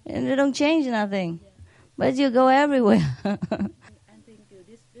 And they don't change nothing. Yeah. But you go everywhere. I think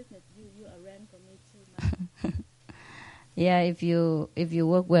this business, you arrange for me too. Yeah, if you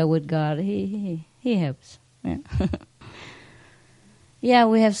work well with God, He helps. Yeah. Yeah,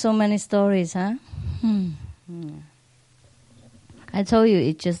 we have so many stories, huh? I told you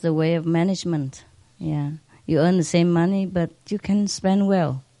it's just the way of management. Yeah, you earn the same money, but you can spend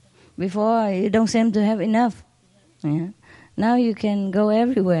well. Before you don't seem to have enough. Yeah, now you can go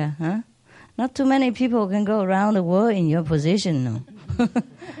everywhere, huh? Not too many people can go around the world in your position, no.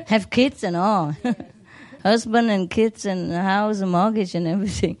 Have kids and all. Husband and kids and a house and mortgage and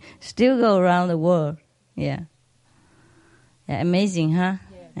everything. Still go around the world. Yeah. Yeah, amazing, huh?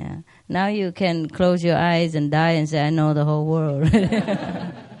 Yeah. Now you can close your eyes and die and say, I know the whole world.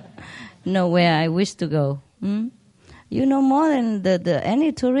 Know where I wish to go. You know more than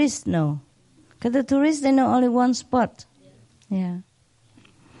any tourist know. Because the tourists, they know only one spot. Yeah.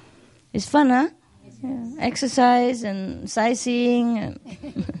 It's fun, huh? Yeah. Exercise and sightseeing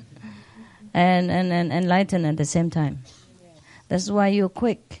and enlighten at the same time. That's why you're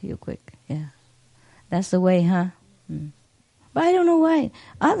quick. Yeah. That's the way, huh? But I don't know why.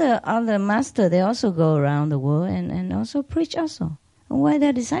 Other master, they also go around the world and also preach also. Why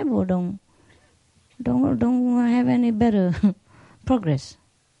their disciple don't have any better progress?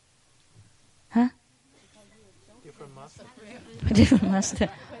 Huh? Different master. Different master.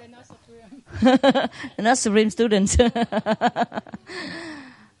 Not supreme students.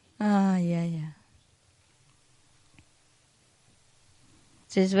 Yeah.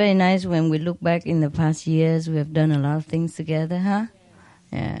 So it's very nice when we look back in the past years, we have done a lot of things together, huh?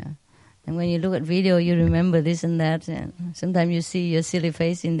 Yeah. And when you look at video, you remember this and that. And sometimes you see your silly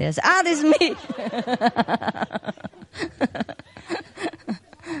face in there. Say, this is me.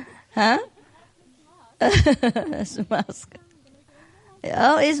 Huh? That's a mask.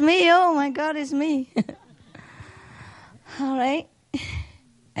 Oh, it's me. Oh, my God, it's me. All right.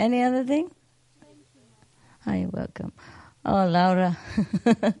 Any other thing? Hi, you're welcome. Oh, Laura.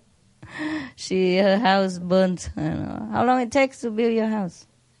 Her house burnt. I don't know. How long it takes to build your house?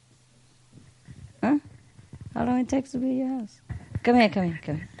 Huh? How long it takes to build your house? Come here.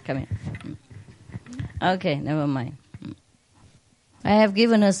 Okay, never mind. I have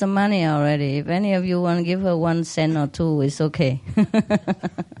given her some money already. If any of you want to give her 1 cent or 2, it's okay. Come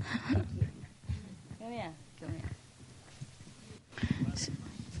here.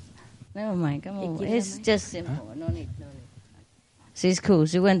 Never mind, come over. It's just simple. No need. She's cool.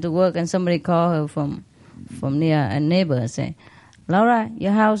 She went to work and somebody called her from near a neighbor and say, Laura,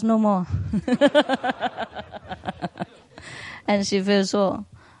 your house no more. And she feels so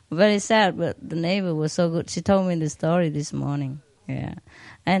very sad, but the neighbor was so good. She told me the story this morning. Yeah.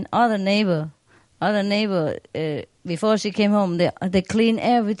 And other neighbor, before she came home, they cleaned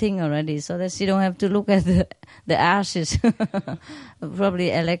everything already so that she don't have to look at the ashes.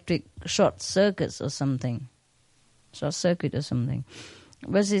 Probably electric short circuit or something.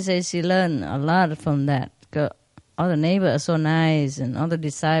 But she says she learned a lot from that. All the neighbors are so nice and all the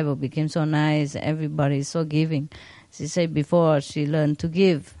disciples became so nice. Everybody is so giving. She said before she learned to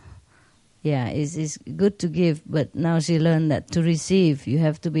give. Yeah, it's good to give, but now she learned that to receive, you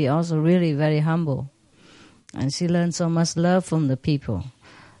have to be also really very humble. And she learned so much love from the people.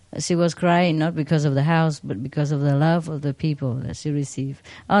 She was crying not because of the house, but because of the love of the people that she received.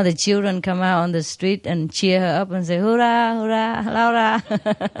 Oh, the children come out on the street and cheer her up and say, "Hurrah, hurrah, Laura!"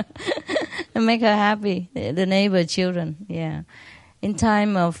 and make her happy. The neighbor children, yeah. In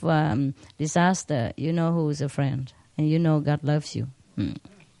time of disaster, you know who is a friend, and you know God loves you.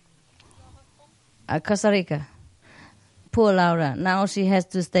 Costa Rica. Poor Laura. Now she has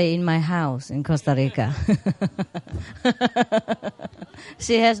to stay in my house in Costa Rica.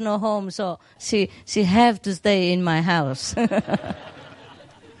 She has no home, so she have to stay in my house.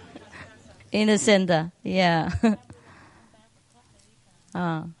 In the center, yeah.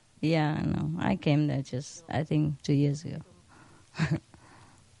 Yeah, I know. I came there just, I think, 2 years ago.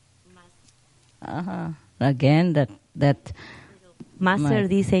 Again, that Master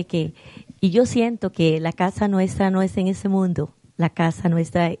dice que, y yo siento que la casa nuestra no es en ese mundo, la casa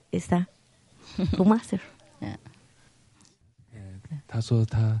nuestra está con Master. 他说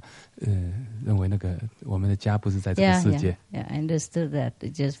他认为那个我们的家不是在这个世界。Yeah, I understood that.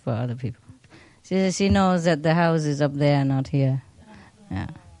 It's just for other people. She knows that the house is up there, not here. Yeah,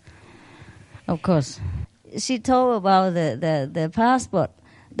 of course. She told about the passport.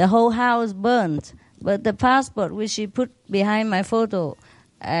 The whole house burned, but the passport which she put behind my photo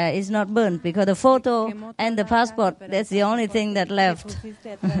is not burnt because the photo and the passport, that's the only thing that left.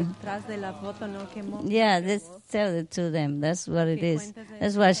 Yeah, let's tell it to them. That's what it is.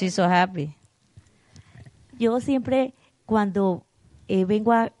 That's why she's so happy. Yo siempre cuando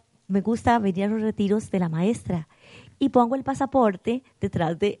me gusta venir a los retiros de la maestra y pongo el pasaporte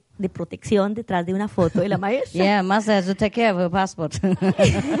detrás de protección, detrás de una foto de la maestra. Yeah, Master has to take care of her passport.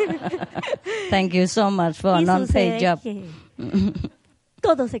 Thank you so much for a non-paid job.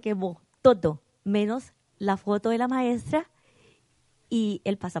 Todo se quemó, todo, menos la foto de la maestra y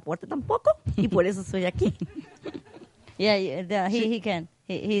el pasaporte tampoco, y por eso estoy aquí. Yeah, he can.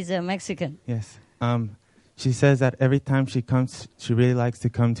 He's a Mexican. Yes. She says that every time she comes, she really likes to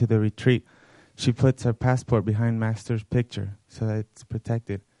come to the retreat. She puts her passport behind Master's picture so that it's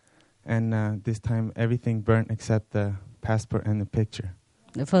protected. And this time, everything burnt except the passport and the picture.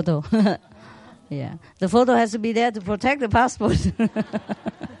 The photo. Yeah, the photo has to be there to protect the passport.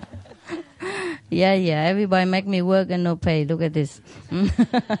 Yeah, everybody make me work and no pay. Look at this.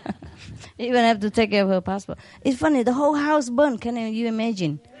 Even have to take care of her passport. It's funny, the whole house burned, can you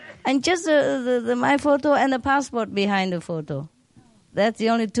imagine? And just my photo and the passport behind the photo. That's the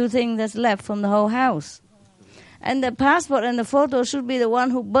only two things that's left from the whole house. And the passport and the photo should be the one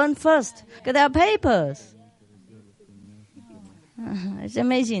who burned first, because there are papers. It's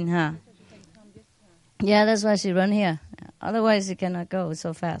amazing, huh? Yeah, that's why she run here. Otherwise, she cannot go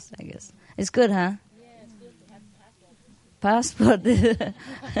so fast, I guess. It's good, huh? Yeah, it's good to have passport.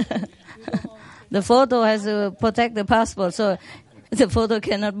 The photo has to protect the passport, so the photo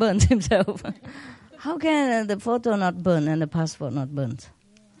cannot burn himself. How can the photo not burn and the passport not burnt?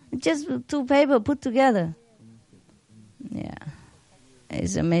 Just two paper put together. Yeah.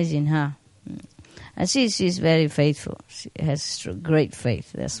 It's amazing, huh? And she's very faithful. She has great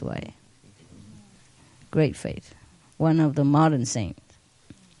faith, that's why. Great faith. One of the modern saints.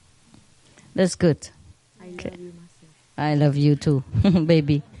 That's good. Okay. I love you too,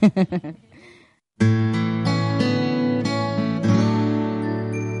 baby.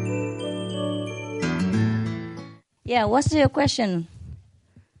 Yeah, what's your question?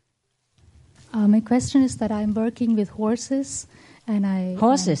 My question is that I'm working with horses, and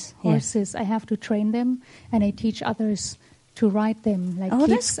horses. I have to train them, and I teach others to ride them, like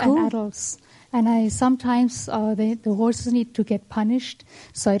kids cool. and adults. And I sometimes the horses need to get punished,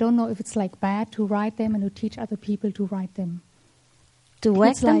 so I don't know if it's like bad to ride them and to teach other people to ride them. To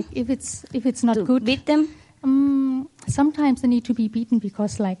whack them? Like if it's not to good. Beat them? Sometimes they need to be beaten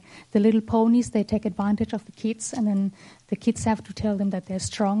because, like, the little ponies, they take advantage of the kids, and then the kids have to tell them that they're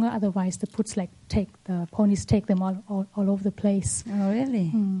stronger. Otherwise, the ponies take them all over the place. Oh,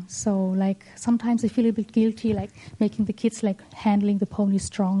 really? So, like, sometimes I feel a bit guilty, like making the kids like handling the ponies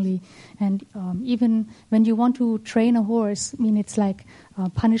strongly. And even when you want to train a horse, I mean, it's like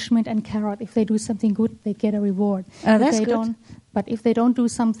punishment and carrot. If they do something good, they get a reward. Oh, that's good. But if they don't do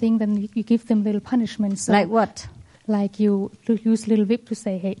something, then you give them little punishments. So like what? Like you use little whip to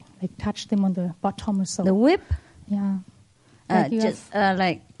say, hey, like touch them on the bottom or so. The whip? Yeah.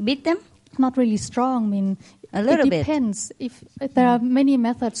 Like beat them? Not really strong. I mean, a little bit. It depends. If there are many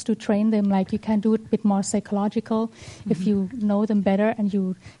methods to train them, like you can do it a bit more psychological if you know them better, and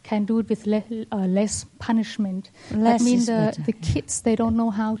you can do it with less punishment. Less I mean, is better. the kids, they don't know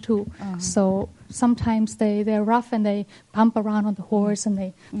how to. So sometimes they're rough and they bump around on the horse and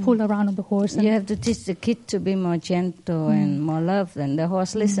they pull around on the horse. And you have to teach the kid to be more gentle and more love, and the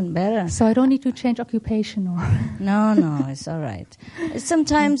horse listen better. So I don't need to change occupation or... No, it's all right.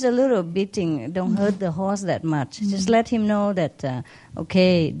 Sometimes a little beating don't hurt the horse that much. Just let him know that,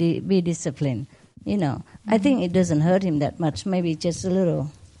 be disciplined. You know, I think it doesn't hurt him that much. Maybe just a little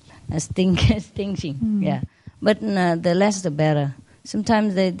stinging. Yeah. But the less the better.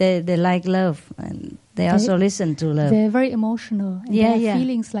 Sometimes they like love, and they also listen to love. They're very emotional, and they have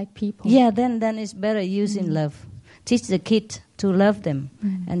feelings like people. Yeah, then it's better using love. Teach the kid to love them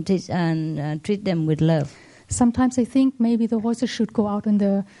and teach and treat them with love. Sometimes I think maybe the horses should go out in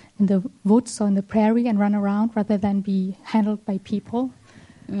the woods or in the prairie and run around rather than be handled by people.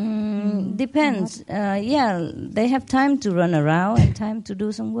 Depends. They have time to run around and time to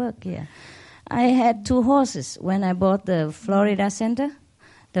do some work. Yeah. I had 2 horses when I bought the Florida Center.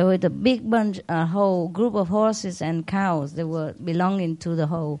 There were the big bunch, a whole group of horses and cows. They were belonging to the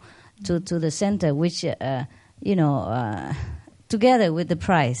whole, to the center, which, together with the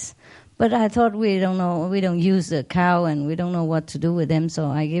price. But I thought we don't use the cow and we don't know what to do with them, so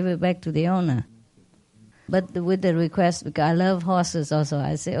I gave it back to the owner. But with the request, because I love horses also,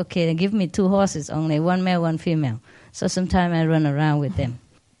 I say, okay, then give me 2 horses only, 1 male, 1 female. So sometimes I run around with them.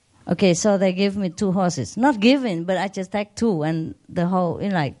 Okay, so they give me 2 horses. Not given, but I just take 2, and the whole,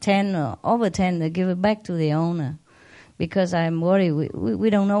 10 or over 10, they give it back to the owner. Because I'm worried, we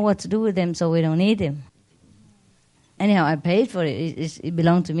don't know what to do with them, so we don't need them. Anyhow, I paid for it. It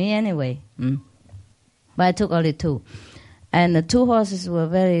belonged to me anyway. But I took only 2. And the 2 horses were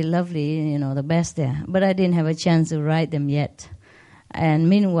very lovely, the best there. But I didn't have a chance to ride them yet. And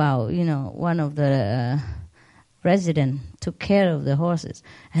meanwhile, one of the resident took care of the horses,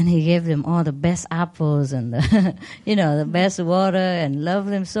 and he gave them all the best apples and the best water, and loved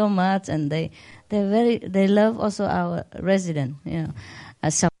them so much. And they love also our resident, and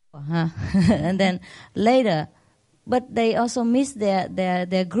then later, but they also miss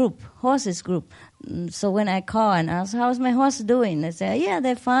their group, horses group. So when I call and ask, how's my horse doing? They say, yeah,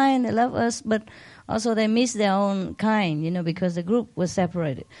 they're fine, they love us, but also they miss their own kind, because the group was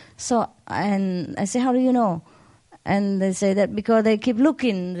separated. So, and I say, how do you know? And they say that because they keep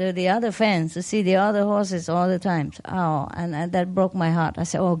looking to the other fence to see the other horses all the time. Oh, and that broke my heart. I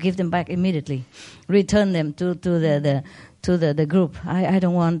said, give them back immediately. Return them to the group. I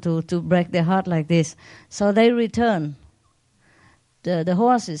don't want to break their heart like this. So they return the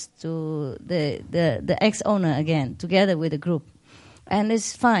horses to the ex-owner again, together with the group. And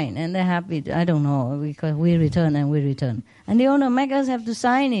it's fine, and they're happy. I don't know, because we return. And the owner make us have to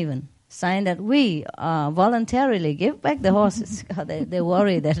sign that we voluntarily give back the horses. they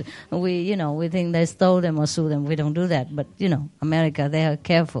worry that we think they stole them or sue them. We don't do that, but America, they are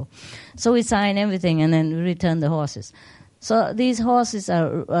careful. So we sign everything and then we return the horses. So these horses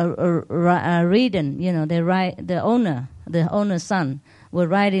are ridden. They ride. The owner's son will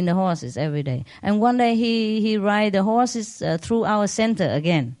ride in the horses every day. And one day he ride the horses through our center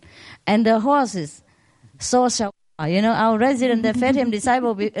again, and the horses saw our resident that fed him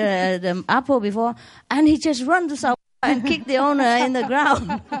the apple before, and he just run to Sao and kick the owner in the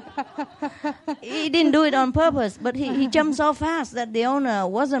ground. He didn't do it on purpose, but he jumped so fast that the owner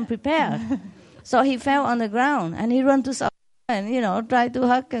wasn't prepared. So he fell on the ground, and he ran to Sao and tried to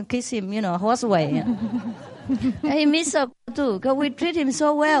hug and kiss him, horse way. And he missed Sao too, because we treat him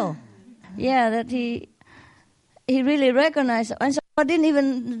so well. Yeah, that he really recognized. And so I didn't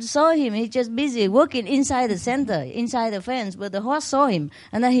even saw him. He just busy working inside the center, inside the fence. But the horse saw him,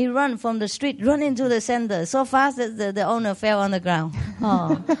 and then he run from the street, run into the center so fast that the owner fell on the ground.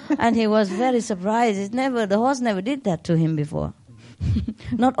 Oh, and he was very surprised. The horse never did that to him before.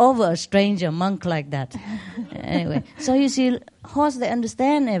 Not over a stranger monk like that. Anyway, so you see, horse, they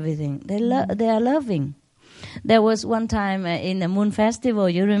understand everything. They are loving. There was one time in the Moon Festival.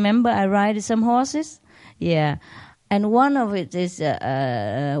 You remember I ride some horses? Yeah. And one of it is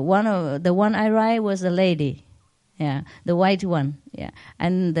the one I ride was a lady, yeah, the white one, yeah.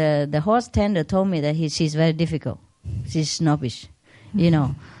 And the horse tender told me that she's very difficult, she's snobbish,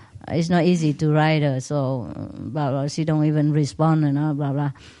 it's not easy to ride her. So blah blah, she don't even respond and blah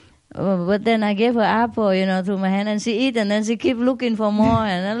blah. But then I gave her apple, through my hand, and she eat, and then she keep looking for more.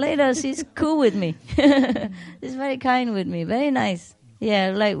 And then later she's cool with me, she's very kind with me, very nice.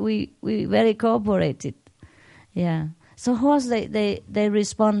 Yeah, like we very cooperated. Yeah, so horse they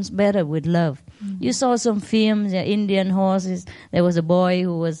respond better with love. Mm-hmm. You saw some films, Indian horses. There was a boy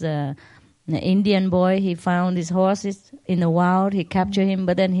who was an Indian boy. He found his horses in the wild. He captured him,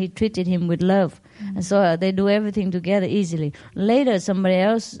 but then he treated him with love, and so they do everything together easily. Later, somebody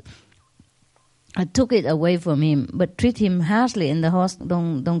else took it away from him, but treat him harshly, and the horse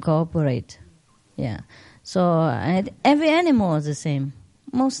don't cooperate. Yeah, so every animal is the same,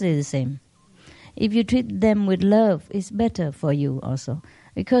 mostly the same. If you treat them with love, it's better for you also.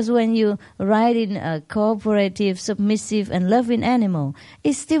 Because when you ride in a cooperative, submissive, and loving animal,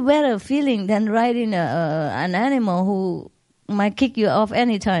 it's still better feeling than riding an animal who might kick you off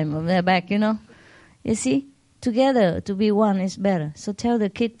any time of their back, You see? Together, to be one is better. So tell the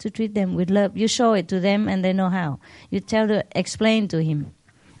kid to treat them with love. You show it to them and they know how. You explain to him.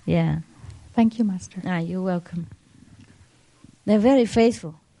 Yeah. Thank you, Master. You're welcome. They're very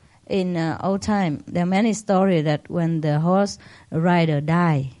faithful. In old time, there are many stories that when the horse rider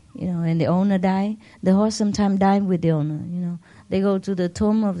die, when the owner die, the horse sometimes die with the owner. They go to the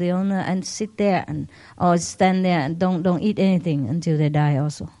tomb of the owner and sit there or stand there and don't eat anything until they die.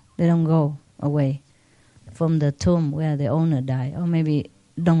 Also, they don't go away from the tomb where the owner died, or maybe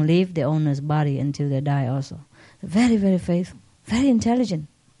don't leave the owner's body until they die. Also, very, very faithful, very intelligent.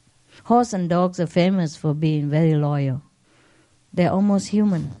 Horse and dogs are famous for being very loyal. They're almost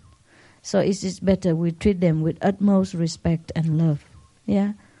human. So it's just better we treat them with utmost respect and love.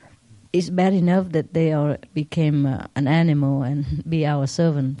 Yeah, it's bad enough that they became an animal and be our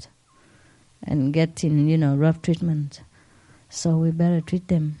servant and get in rough treatment. So we better treat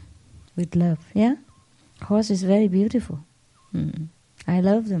them with love. Yeah, horse is very beautiful. I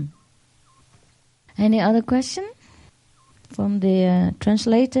love them. Any other question from the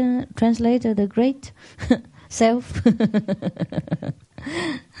translator, the great self?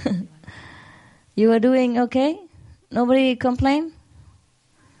 You are doing okay? Nobody complain?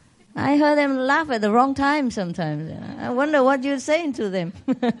 I heard them laugh at the wrong time sometimes. I wonder what you're saying to them.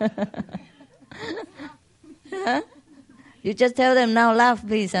 Huh? You just tell them, now laugh,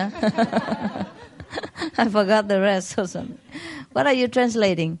 please. Huh? I forgot the rest or something. What are you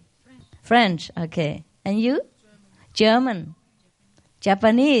translating? French. Okay. And you? German.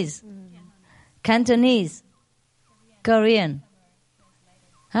 Japanese. Cantonese. Korean.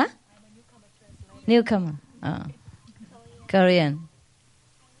 Huh? Newcomer. Korean.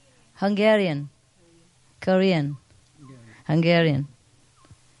 Hungarian. Korean. Hungarian.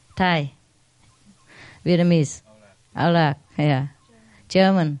 Thai. Vietnamese. Aulak. Yeah.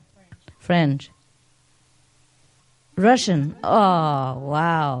 German. French. Russian. Oh,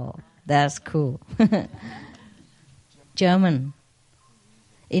 wow. That's cool. German.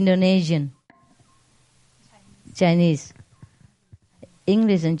 Indonesian. Chinese.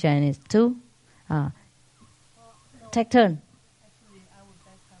 English and Chinese. Two? Take turn.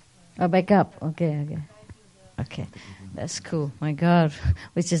 Oh, back up. Okay. That's cool. My God,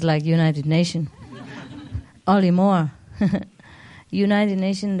 which is like United Nations. Only more. United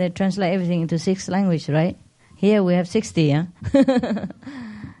Nations, they translate everything into 6 languages, right? Here we have 60, yeah?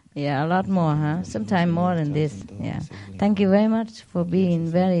 Yeah, a lot more, huh? Sometimes more than this, yeah. Thank you very much for being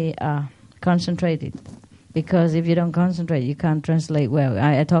very concentrated. Because if you don't concentrate, you can't translate well.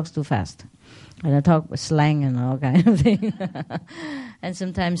 I talk too fast. And I talk with slang and all kind of things. And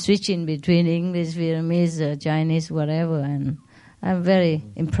sometimes switching between English, Vietnamese, Chinese, whatever. And I'm very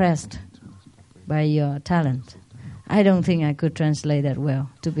impressed by your talent. I don't think I could translate that well,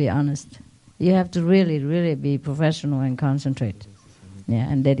 to be honest. You have to really, really be professional and concentrate. Yeah,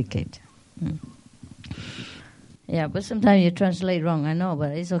 and dedicate. Yeah, but sometimes you translate wrong, I know,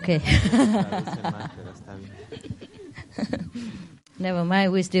 but it's okay. Never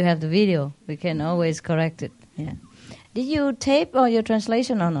mind, we still have the video. We can always correct it. Yeah. Did you tape all your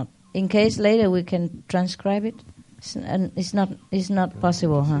translation or not? In case later we can transcribe it? It's not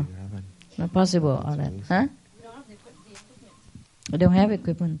possible, huh? Not possible, all that. Huh? We don't have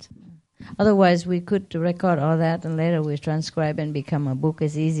equipment. Otherwise, we could record all that and later we transcribe and become a book.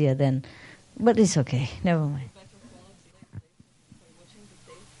 It's easier then. But it's okay. Never mind.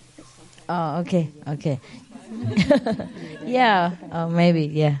 Oh, okay. Yeah,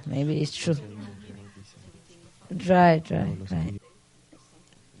 maybe it's true. Right.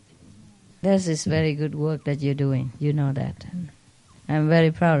 This is very good work that you're doing. You know that. I'm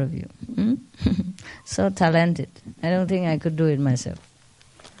very proud of you. So talented. I don't think I could do it myself.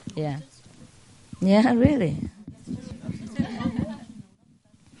 Yeah, really.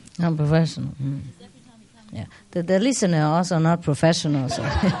 I'm professional. Yeah, the listener also not professional. So.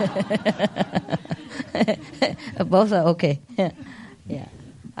 Both are okay. Yeah,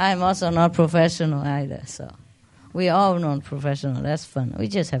 I'm also not professional either. So we all not professional. That's fun. We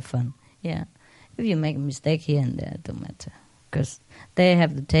just have fun. Yeah, if you make a mistake here and there, it don't matter because they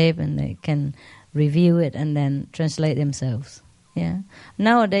have the tape and they can review it and then translate themselves. Yeah.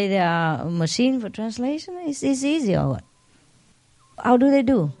 Nowadays there are a machine for translation. It's easy or what? How do they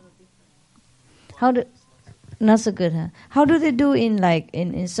do? Not so good, huh? How do they do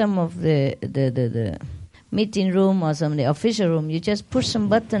in some of the meeting room or some of the official room? You just push some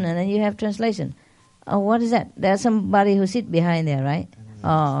button and then you have translation. Oh, what is that? There's somebody who sit behind there, right?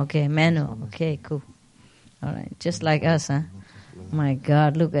 Oh, okay, manual. Okay, cool. All right, just like us, huh? My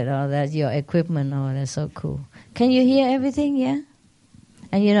God, look at all that, your equipment. Oh, that's so cool. Can you hear everything, yeah?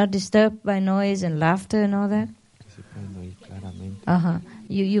 And you're not disturbed by noise and laughter and all that? Uh-huh.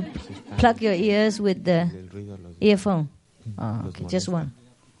 You plug your ears with the earphone. Oh, okay, just one.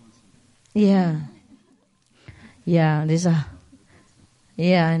 Yeah, I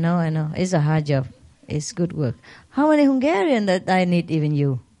know. It's a hard job. It's good work. How many Hungarian that I need even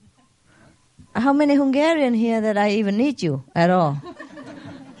you? How many Hungarian here that I even need you at all?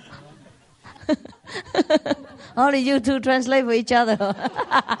 Only you two translate for each other.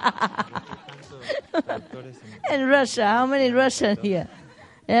 And Russia, how many Russian here?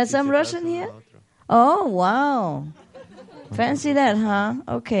 There's some Russian here? Oh, wow. Fancy that, huh?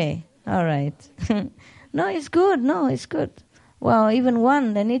 Okay, all right. No, it's good. Well, even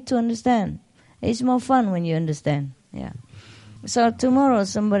one, they need to understand. It's more fun when you understand, yeah. So tomorrow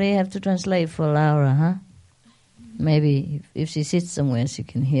somebody have to translate for Laura, huh? Maybe if she sits somewhere, she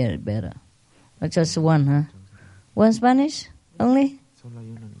can hear it better. Or just one, huh? One Spanish only?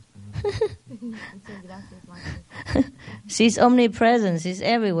 She's omnipresent. She's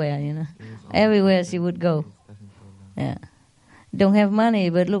everywhere, you know. Everywhere she would go. Yeah. Don't have money,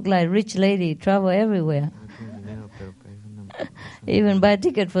 but look like rich lady. Travel everywhere. Even buy a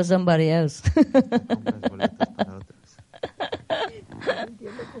ticket for somebody else.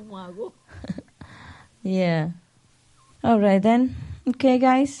 Yeah. All right then. Okay,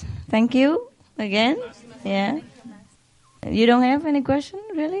 guys. Thank you again. Yeah. You don't have any question,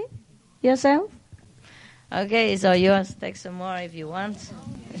 really? Yourself? Okay, it's all yours. Take some more if you want.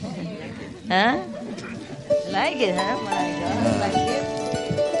 Huh? Like it, huh? My God. Like it.